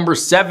up at number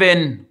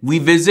 7, we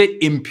visit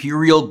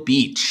Imperial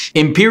Beach.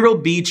 Imperial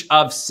Beach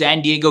of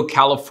San Diego,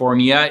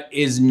 California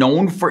is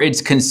known for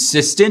its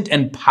consistent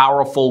and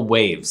powerful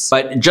waves.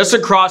 But just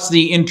across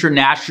the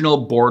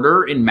international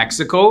border in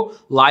Mexico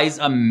lies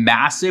a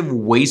massive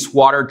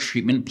wastewater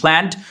treatment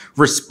plant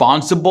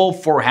responsible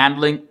for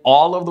handling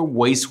all of the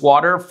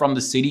wastewater from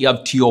the city of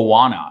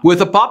Tijuana.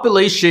 With a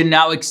population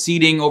now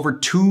exceeding over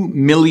 2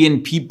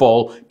 million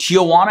people,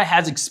 Tijuana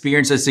has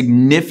experienced a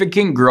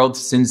significant growth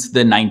since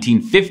the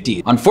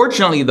 1950s.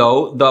 Unfortunately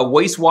though, the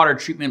wastewater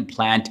treatment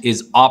plant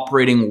is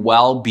operating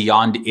well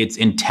beyond its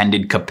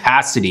intended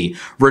capacity,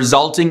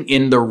 resulting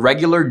in the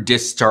regular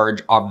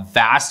discharge of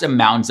vast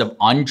amounts of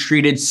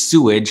untreated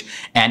sewage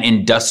and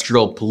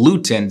industrial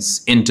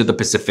pollutants into the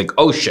Pacific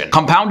Ocean.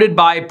 Compounded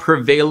by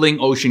prevailing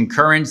ocean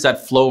currents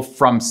that flow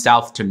from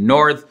south to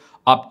north,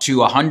 up to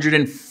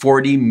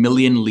 140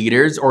 million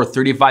liters or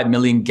 35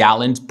 million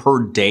gallons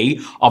per day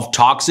of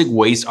toxic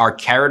waste are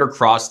carried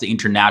across the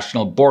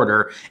international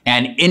border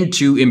and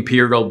into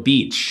Imperial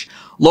Beach.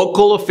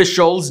 Local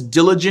officials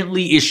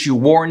diligently issue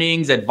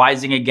warnings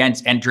advising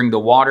against entering the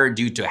water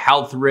due to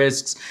health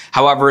risks.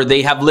 However,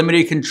 they have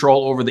limited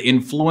control over the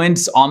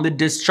influence on the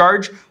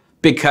discharge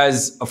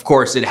because, of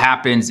course, it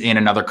happens in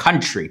another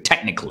country,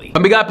 technically.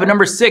 Coming up at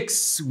number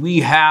 6, we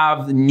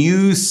have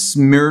New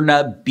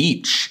Smyrna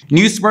Beach.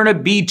 New Smyrna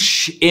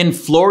Beach in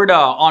Florida,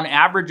 on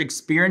average,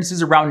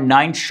 experiences around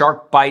 9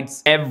 shark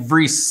bites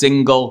every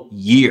single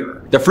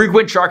year. The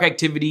frequent shark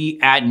activity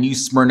at New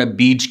Smyrna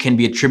Beach can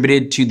be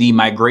attributed to the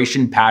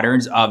migration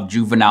patterns of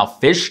juvenile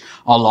fish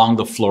along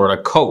the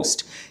Florida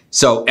coast.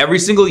 So every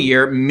single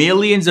year,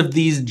 millions of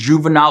these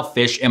juvenile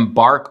fish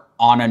embark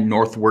on a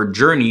northward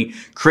journey,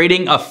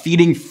 creating a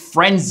feeding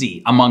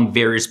frenzy among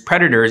various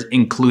predators,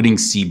 including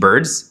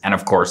seabirds and,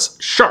 of course,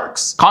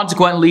 sharks.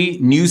 Consequently,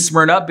 New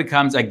Smyrna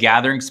becomes a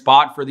gathering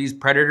spot for these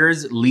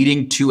predators,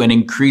 leading to an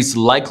increased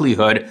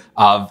likelihood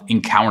of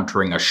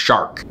encountering a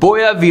shark.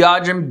 Boa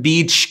Viagem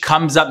Beach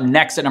comes up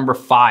next at number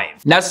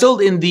 5.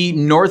 Nestled in the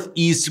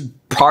northeast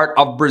part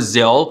of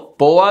Brazil,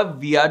 Boa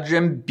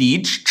Viagem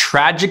Beach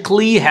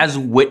tragically has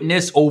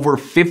witnessed over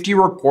 50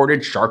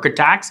 recorded shark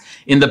attacks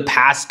in the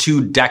past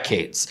 2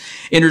 decades.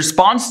 In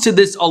response to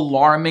this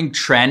alarming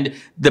trend,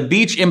 the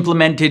beach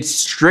implemented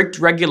strict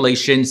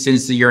regulations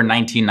since the year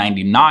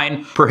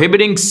 1999,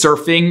 prohibiting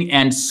surfing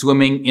and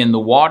swimming in the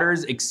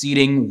waters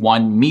exceeding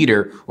 1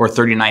 meter or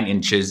 39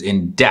 inches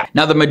in depth.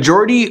 Now, the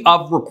majority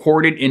of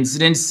recorded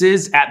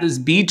incidences at this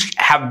beach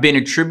have been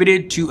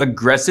attributed to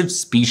aggressive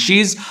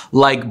species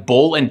like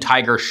bull and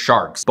tiger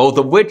sharks, both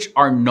of which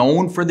are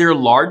known for their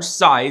large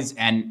size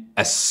and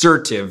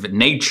assertive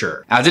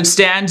nature. As it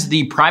stands,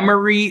 the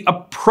primary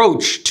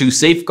approach to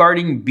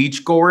safeguarding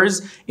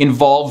beachgoers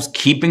involves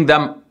keeping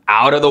them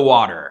out of the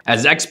water.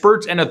 As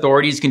experts and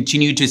authorities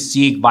continue to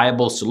seek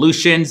viable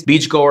solutions,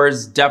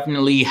 beachgoers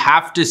definitely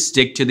have to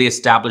stick to the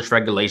established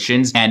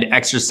regulations and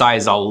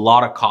exercise a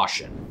lot of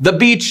caution. The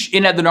beach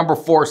in at the number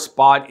 4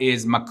 spot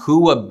is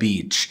Makua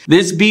Beach.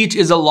 This beach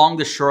is along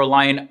the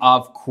shoreline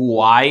of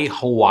Kauai,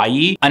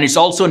 Hawaii, and it's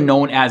also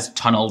known as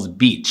Tunnels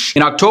Beach.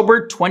 In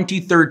October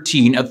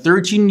 2013, a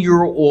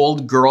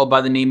 13-year-old girl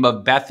by the name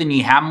of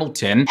Bethany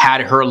Hamilton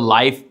had her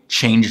life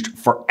changed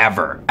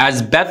forever.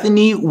 As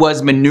Bethany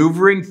was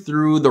maneuvering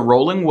through the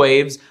rolling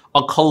waves,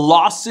 a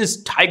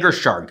colossus tiger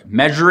shark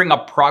measuring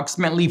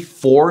approximately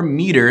 4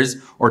 meters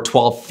or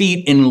 12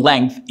 feet in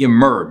length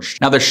emerged.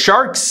 Now the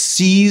shark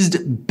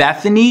seized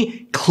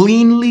Bethany,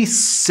 cleanly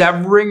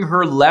severing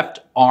her left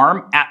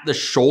arm at the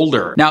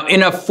shoulder. Now,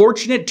 in a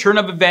fortunate turn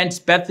of events,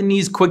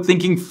 Bethany's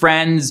quick-thinking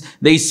friends,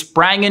 they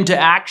sprang into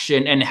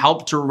action and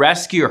helped to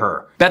rescue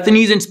her.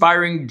 Bethany's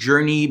inspiring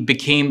journey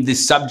became the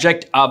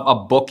subject of a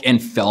book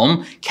and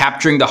film,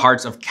 capturing the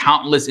hearts of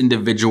countless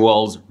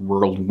individuals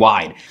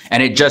worldwide.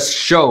 And it just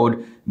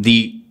showed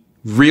the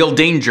real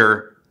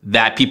danger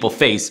that people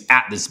face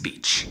at this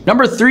beach.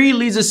 Number 3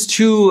 leads us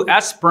to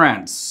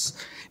Esperance.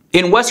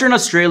 In Western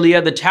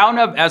Australia, the town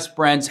of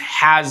Esperance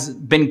has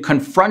been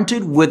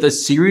confronted with a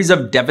series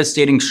of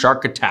devastating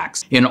shark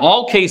attacks. In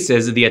all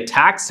cases, the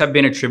attacks have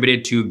been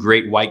attributed to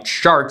great white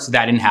sharks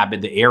that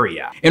inhabit the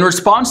area. In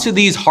response to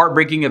these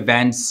heartbreaking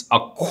events, a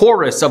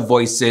chorus of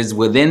voices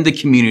within the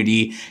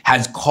community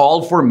has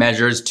called for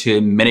measures to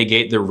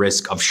mitigate the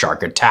risk of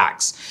shark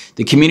attacks.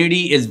 The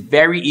community is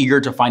very eager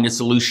to find a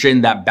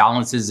solution that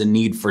balances the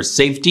need for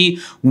safety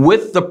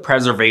with the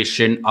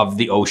preservation of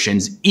the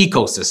ocean's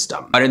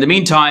ecosystem. But in the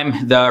meantime,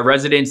 the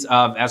residents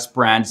of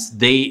Esperance,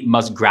 they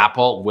must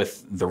grapple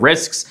with the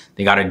risks.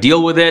 They got to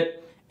deal with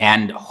it,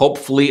 and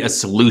hopefully a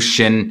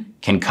solution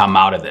can come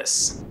out of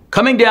this.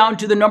 Coming down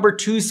to the number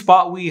 2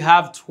 spot, we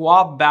have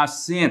Trois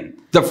Bassins.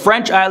 The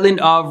French island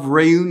of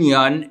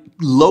Réunion,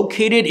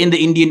 located in the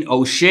Indian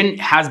Ocean,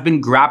 has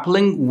been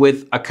grappling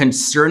with a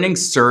concerning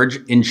surge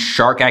in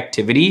shark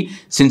activity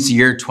since the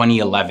year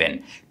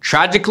 2011.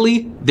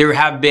 Tragically, there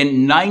have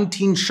been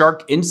 19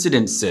 shark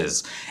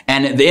incidences,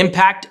 and the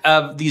impact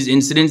of these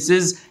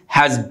incidences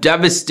has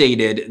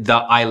devastated the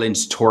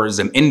island's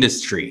tourism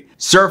industry.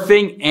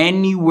 Surfing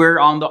anywhere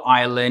on the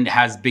island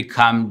has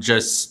become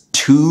just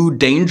too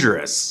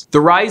dangerous.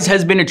 The rise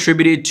has been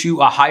attributed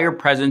to a higher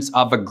presence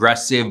of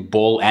aggressive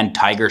bull and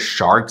tiger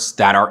sharks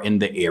that are in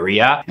the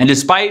area. And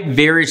despite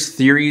various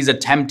theories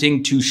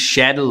attempting to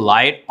shed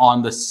light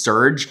on the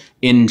surge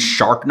in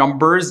shark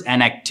numbers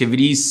and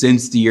activities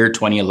since the year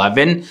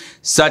 2011,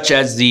 such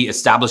as the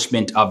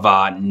establishment of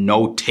a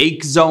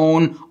no-take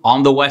zone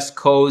on the West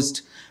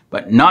Coast,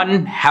 but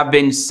none have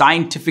been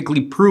scientifically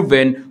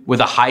proven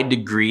with a high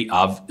degree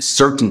of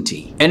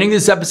certainty. Ending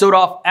this episode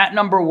off at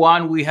number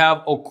 1, we have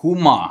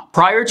Okuma.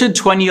 Prior to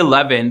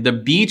 2011, the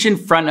beach in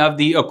front of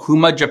the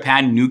Okuma,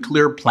 Japan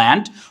nuclear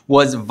plant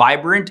was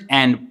vibrant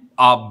and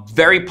a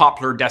very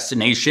popular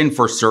destination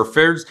for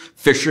surfers,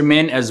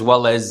 fishermen, as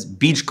well as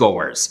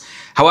beachgoers.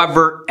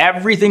 However,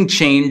 everything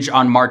changed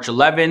on March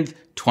 11th,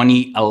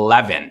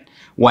 2011.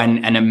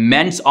 When an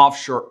immense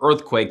offshore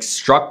earthquake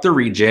struck the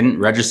region,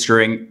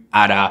 registering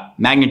at a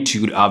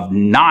magnitude of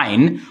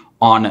 9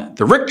 on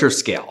the Richter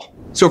scale.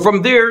 So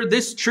from there,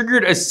 this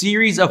triggered a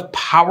series of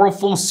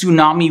powerful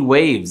tsunami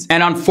waves.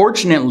 And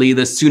unfortunately,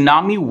 the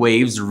tsunami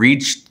waves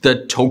reached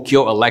the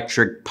Tokyo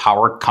Electric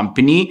Power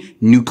Company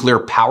nuclear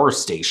power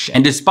station.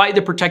 And despite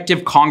the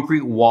protective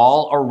concrete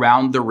wall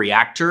around the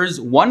reactors,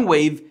 one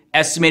wave,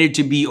 estimated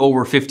to be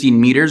over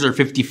 15 meters or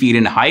 50 feet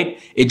in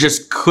height, it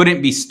just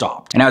couldn't be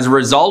stopped. And as a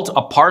result,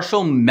 a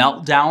partial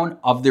meltdown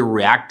of the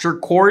reactor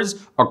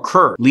cores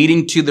occurred,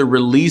 leading to the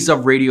release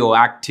of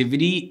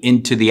radioactivity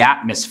into the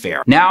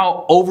atmosphere.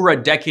 Now, over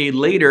a decade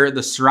later,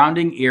 the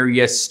surrounding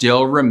area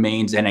still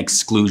remains an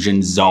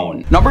exclusion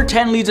zone. Number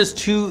 10 leads us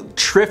to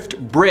Trift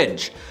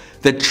Bridge.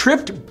 The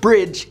Trift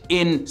Bridge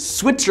in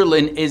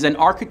Switzerland is an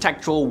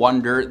architectural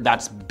wonder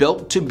that's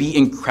built to be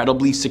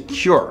incredibly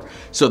secure.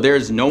 So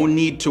there's no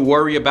need to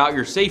worry about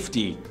your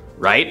safety,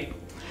 right?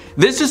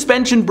 This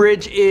suspension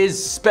bridge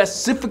is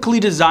specifically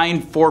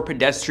designed for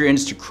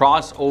pedestrians to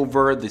cross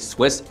over the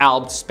Swiss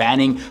Alps,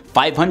 spanning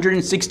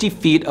 560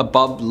 feet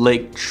above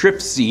Lake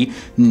Triftsee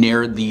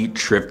near the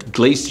Trift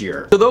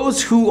Glacier. For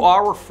those who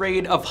are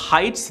afraid of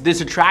heights, this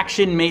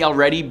attraction may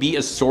already be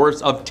a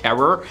source of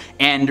terror,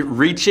 and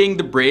reaching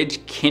the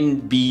bridge can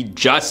be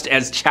just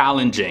as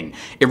challenging.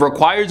 It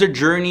requires a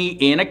journey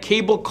in a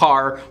cable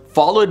car,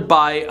 followed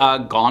by a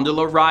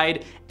gondola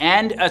ride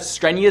and a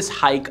strenuous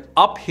hike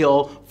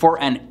uphill for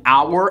an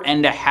hour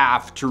and a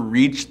half to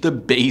reach the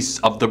base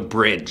of the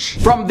bridge.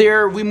 From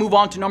there, we move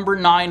on to number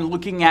 9,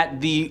 looking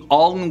at the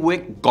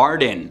Alnwick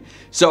Garden.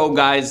 So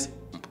guys,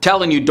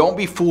 telling you, don't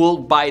be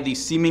fooled by the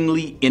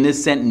seemingly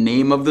innocent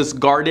name of this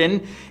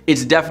garden.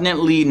 It's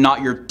definitely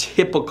not your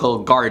typical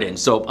garden,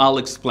 so I'll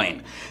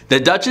explain. The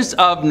Duchess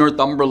of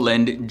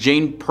Northumberland,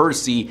 Jane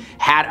Percy,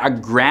 had a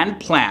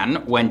grand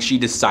plan when she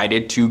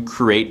decided to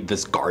create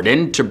this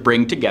garden to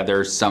bring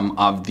together some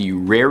of the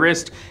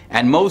rarest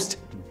and most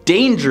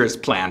dangerous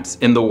plants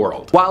in the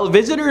world. While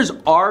visitors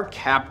are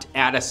kept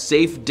at a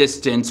safe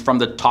distance from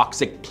the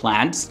toxic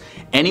plants,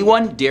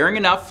 anyone daring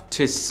enough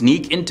to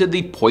sneak into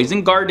the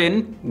poison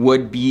garden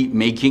would be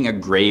making a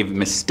grave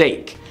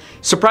mistake.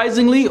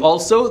 Surprisingly,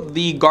 also,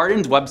 the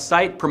garden's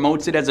website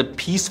promotes it as a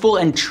peaceful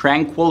and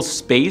tranquil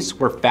space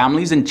where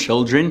families and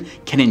children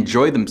can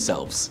enjoy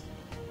themselves.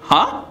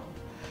 Huh?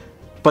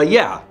 But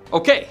yeah,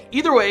 okay,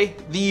 either way,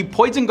 the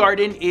Poison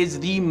Garden is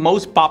the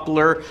most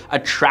popular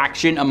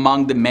attraction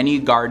among the many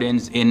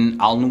gardens in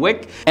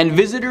Alnwick, and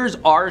visitors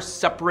are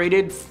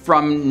separated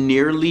from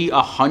nearly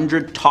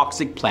 100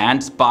 toxic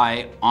plants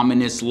by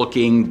ominous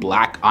looking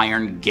black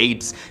iron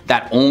gates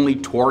that only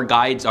tour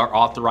guides are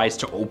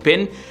authorized to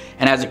open.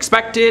 And as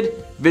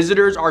expected,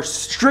 visitors are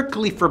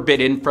strictly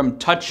forbidden from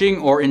touching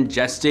or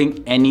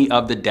ingesting any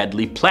of the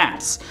deadly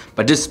plants.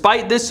 But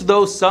despite this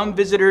though, some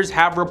visitors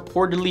have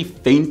reportedly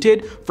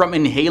fainted from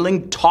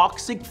inhaling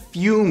toxic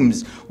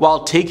fumes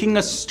while taking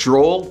a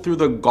stroll through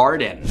the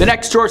garden. The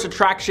next tourist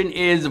attraction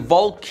is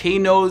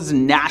Volcanoes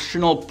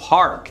National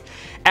Park.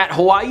 At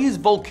Hawaii's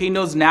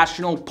Volcanoes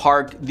National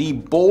Park, the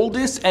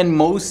boldest and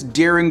most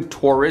daring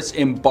tourists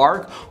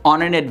embark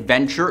on an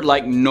adventure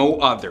like no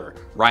other,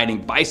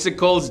 riding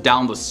bicycles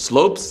down the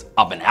slopes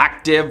of an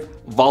active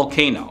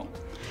volcano.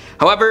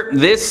 However,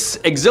 this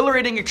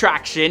exhilarating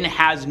attraction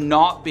has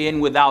not been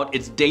without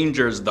its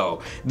dangers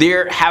though.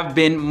 There have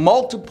been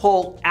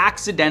multiple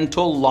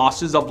accidental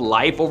losses of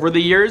life over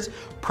the years,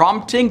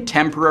 prompting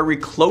temporary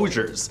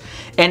closures.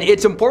 And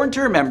it's important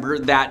to remember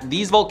that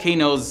these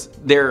volcanoes,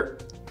 they're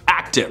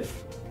active.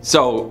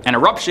 So an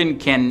eruption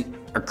can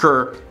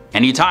occur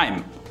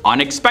anytime,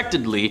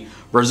 unexpectedly,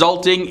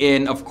 resulting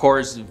in, of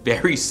course,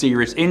 very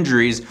serious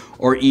injuries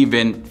or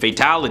even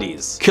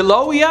fatalities.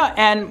 Kilauea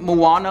and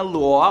Mauna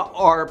Loa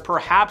are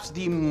perhaps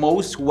the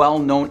most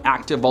well-known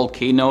active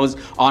volcanoes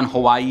on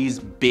Hawaii's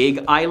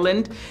Big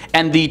Island,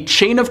 and the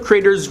Chain of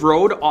Craters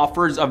Road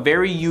offers a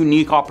very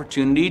unique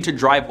opportunity to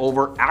drive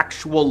over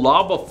actual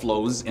lava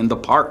flows in the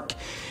park.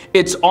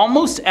 It's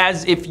almost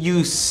as if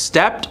you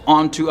stepped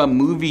onto a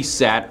movie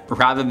set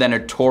rather than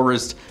a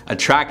tourist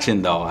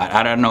attraction though.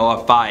 I don't know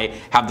if I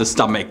have the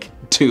stomach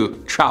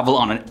to travel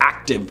on an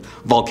active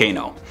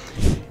volcano.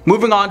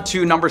 Moving on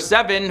to number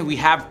 7, we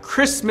have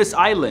Christmas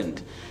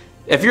Island.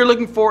 If you're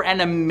looking for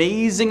an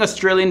amazing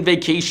Australian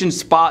vacation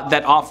spot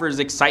that offers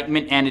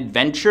excitement and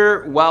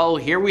adventure, well,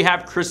 here we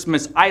have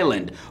Christmas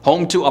Island,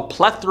 home to a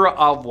plethora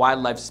of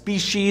wildlife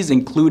species,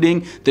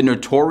 including the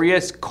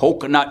notorious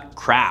coconut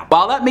crab.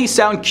 While that may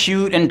sound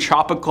cute and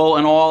tropical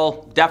and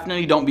all,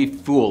 definitely don't be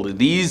fooled.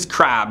 These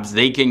crabs,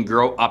 they can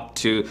grow up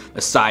to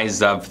a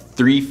size of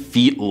 3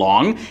 feet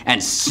long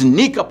and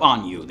sneak up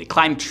on you. They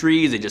climb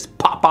trees, they just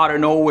pop out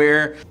of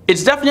nowhere.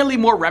 It's definitely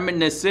more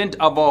reminiscent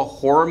of a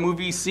horror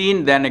movie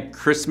scene than a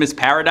Christmas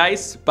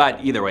paradise,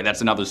 but either way,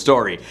 that's another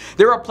story.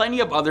 There are plenty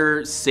of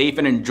other safe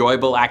and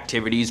enjoyable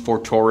activities for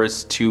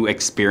tourists to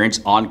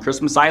experience on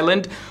Christmas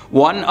Island.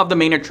 One of the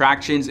main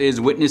attractions is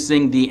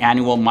witnessing the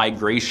annual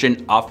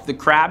migration of the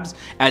crabs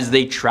as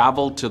they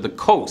travel to the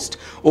coast.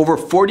 Over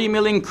 40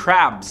 million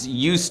crabs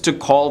used to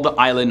call the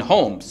island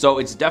home, so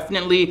it's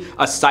definitely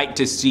a sight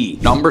to see.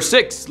 Number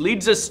 6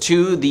 leads us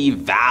to the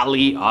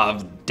Valley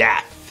of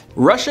Death.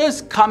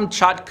 Russia's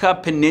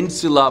Kamchatka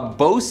Peninsula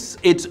boasts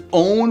its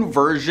own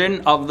version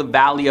of the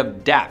Valley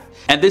of Death.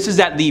 And this is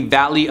at the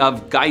Valley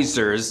of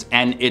Geysers,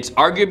 and it's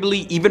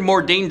arguably even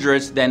more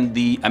dangerous than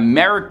the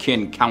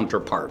American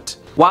counterpart.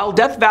 While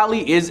Death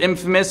Valley is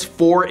infamous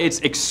for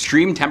its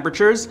extreme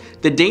temperatures,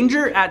 the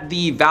danger at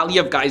the Valley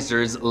of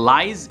Geysers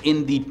lies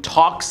in the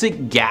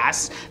toxic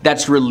gas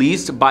that's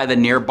released by the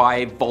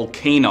nearby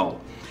volcano.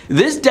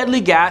 This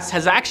deadly gas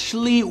has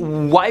actually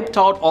wiped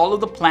out all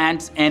of the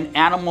plants and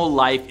animal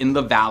life in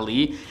the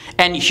valley,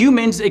 and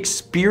humans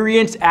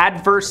experience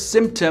adverse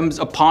symptoms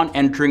upon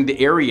entering the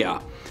area.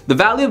 The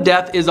Valley of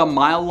Death is a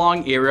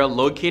mile-long area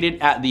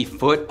located at the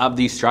foot of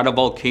the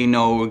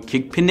stratovolcano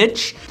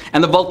Kikpinich,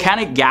 and the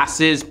volcanic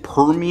gases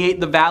permeate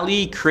the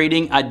valley,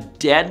 creating a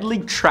deadly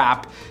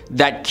trap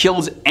that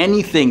kills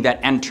anything that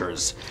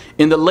enters.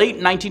 In the late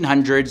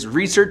 1900s,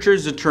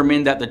 researchers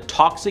determined that the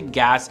toxic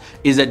gas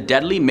is a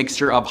deadly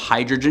mixture of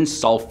hydrogen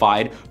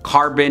sulfide,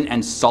 carbon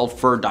and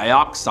sulfur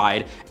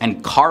dioxide,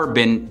 and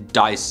carbon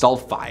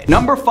disulfide.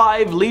 Number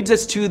 5 leads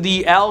us to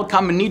the El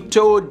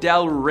Caminito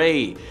del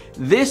Rey.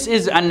 This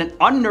is an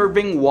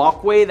unnerving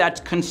walkway that's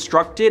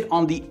constructed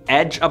on the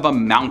edge of a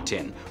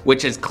mountain,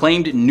 which has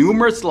claimed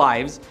numerous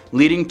lives,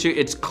 leading to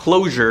its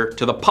closure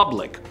to the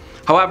public.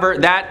 However,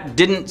 that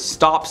didn't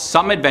stop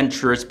some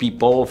adventurous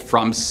people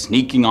from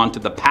sneaking onto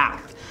the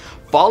path.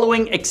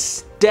 Following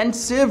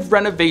extensive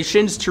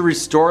renovations to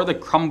restore the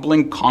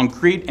crumbling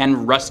concrete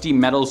and rusty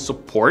metal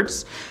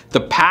supports, the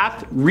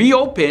path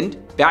reopened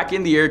back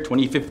in the year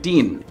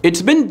 2015.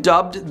 It's been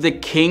dubbed the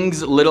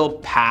King's Little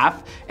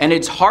Path, and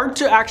it's hard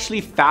to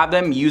actually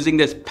fathom using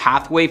this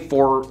pathway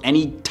for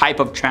any type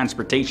of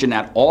transportation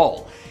at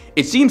all.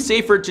 It seems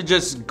safer to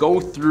just go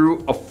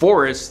through a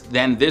forest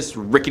than this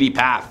rickety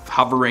path,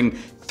 hovering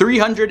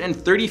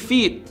 330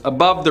 feet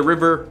above the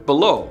river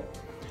below.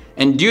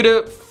 And due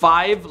to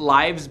 5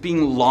 lives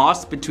being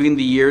lost between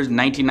the years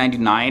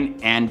 1999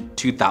 and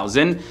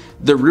 2000,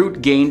 the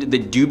route gained the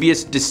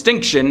dubious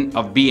distinction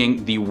of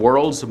being the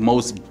world's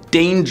most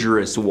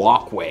dangerous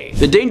walkway.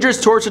 The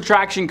dangerous tourist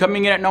attraction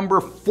coming in at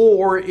number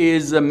 4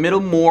 is the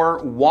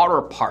Middlemore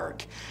Water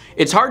Park.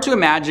 It's hard to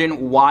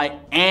imagine why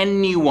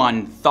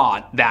anyone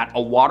thought that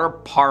a water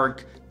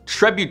park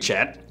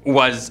trebuchet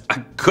was a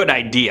good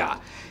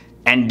idea,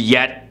 and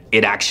yet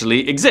it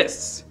actually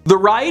exists. The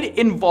ride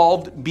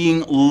involved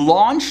being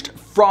launched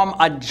from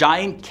a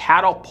giant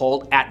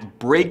catapult at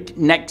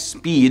breakneck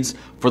speeds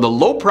for the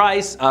low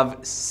price of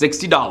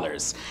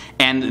 $60.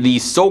 And the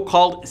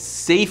so-called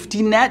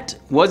safety net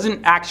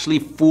wasn't actually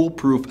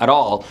foolproof at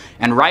all,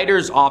 and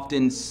riders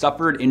often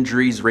suffered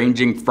injuries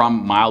ranging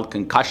from mild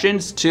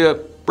concussions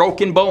to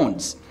broken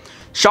bones.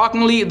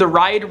 Shockingly, the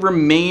ride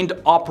remained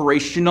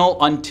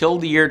operational until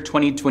the year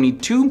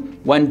 2022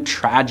 when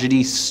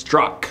tragedy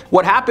struck.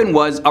 What happened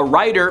was a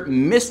rider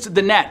missed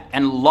the net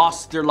and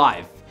lost their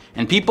life.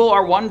 And people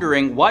are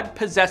wondering what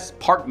possessed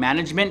park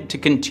management to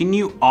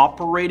continue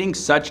operating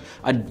such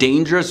a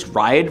dangerous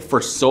ride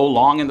for so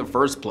long in the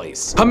first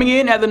place. Coming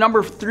in at the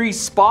number 3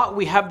 spot,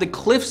 we have the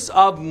Cliffs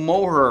of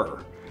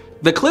Moher.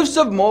 The Cliffs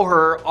of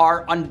Moher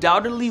are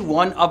undoubtedly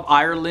one of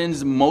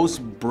Ireland's most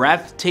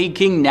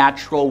breathtaking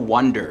natural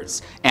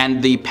wonders,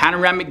 and the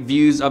panoramic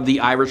views of the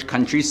Irish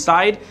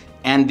countryside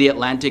and the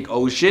Atlantic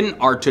Ocean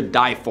are to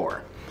die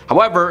for.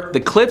 However, the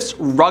cliff's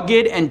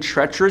rugged and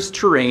treacherous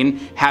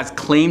terrain has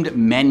claimed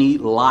many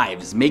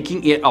lives,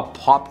 making it a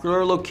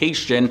popular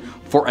location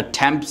for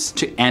attempts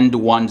to end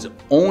one's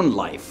own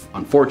life,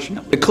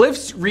 unfortunately. The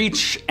cliffs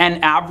reach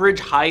an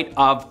average height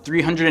of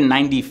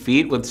 390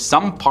 feet, with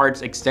some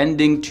parts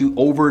extending to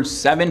over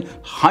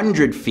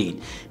 700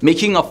 feet,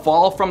 making a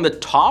fall from the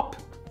top,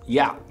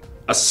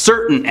 a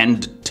certain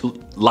end to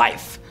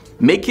life.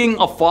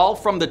 Making a fall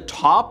from the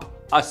top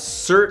a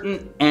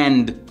certain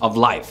end of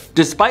life.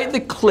 Despite the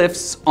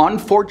cliff's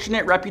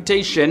unfortunate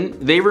reputation,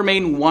 they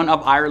remain one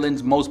of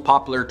Ireland's most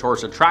popular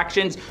tourist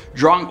attractions,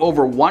 drawing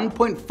over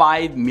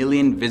 1.5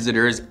 million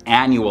visitors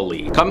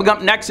annually. Coming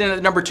up next in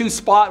at the #2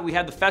 spot, we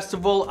have the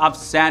Festival of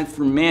San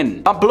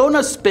Fermin.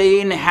 Pamplona,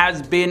 Spain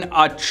has been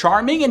a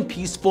charming and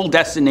peaceful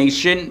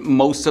destination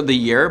most of the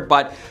year,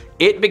 but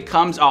it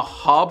becomes a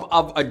hub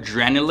of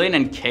adrenaline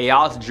and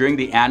chaos during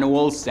the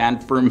annual San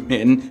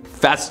Fermin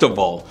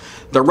Festival.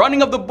 The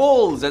running of the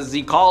bulls, as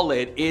they call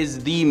it,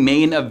 is the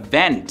main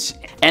event.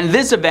 And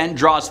this event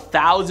draws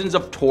thousands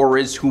of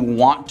tourists who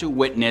want to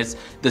witness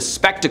the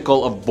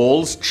spectacle of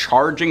bulls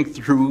charging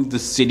through the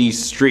city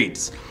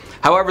streets.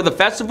 However, the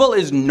festival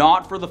is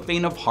not for the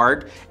faint of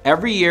heart.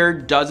 Every year,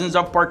 dozens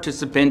of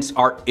participants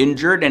are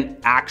injured and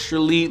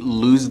actually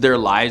lose their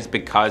lives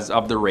because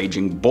of the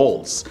raging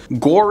bulls.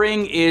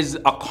 Goring is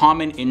a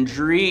common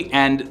injury,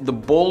 and the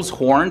bull's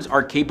horns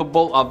are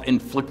capable of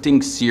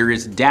inflicting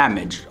serious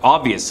damage,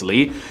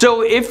 obviously.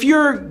 So if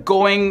you're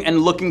going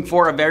and looking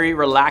for a very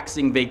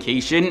relaxing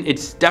vacation,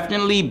 it's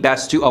definitely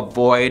best to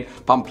avoid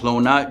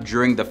Pamplona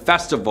during the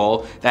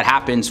festival that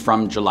happens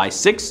from July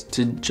 6th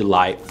to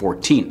July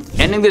 14th.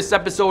 Ending this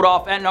episode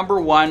off at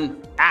 #1,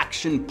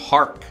 Action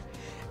Park.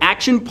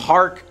 Action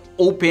Park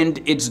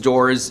opened its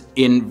doors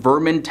in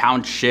Vernon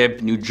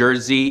Township, New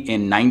Jersey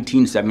in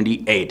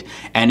 1978,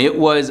 and it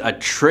was a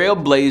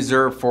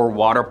trailblazer for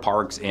water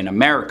parks in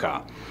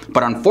America.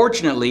 But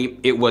unfortunately,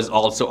 it was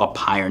also a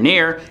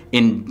pioneer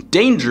in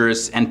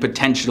dangerous and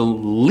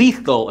potential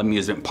lethal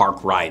amusement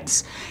park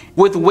rides.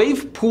 With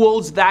wave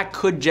pools that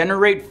could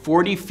generate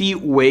 40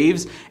 feet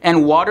waves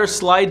and water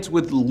slides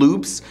with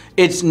loops,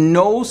 it's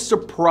no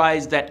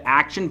surprise that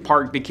Action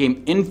Park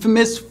became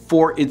infamous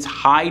for its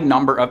high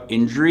number of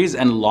injuries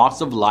and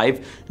loss of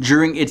life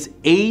during its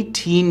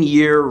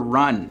 18-year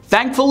run.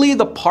 Thankfully,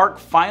 the park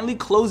finally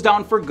closed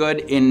down for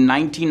good in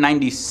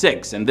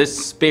 1996, and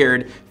this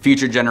spared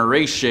future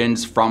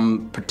generations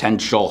from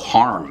potential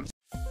harm.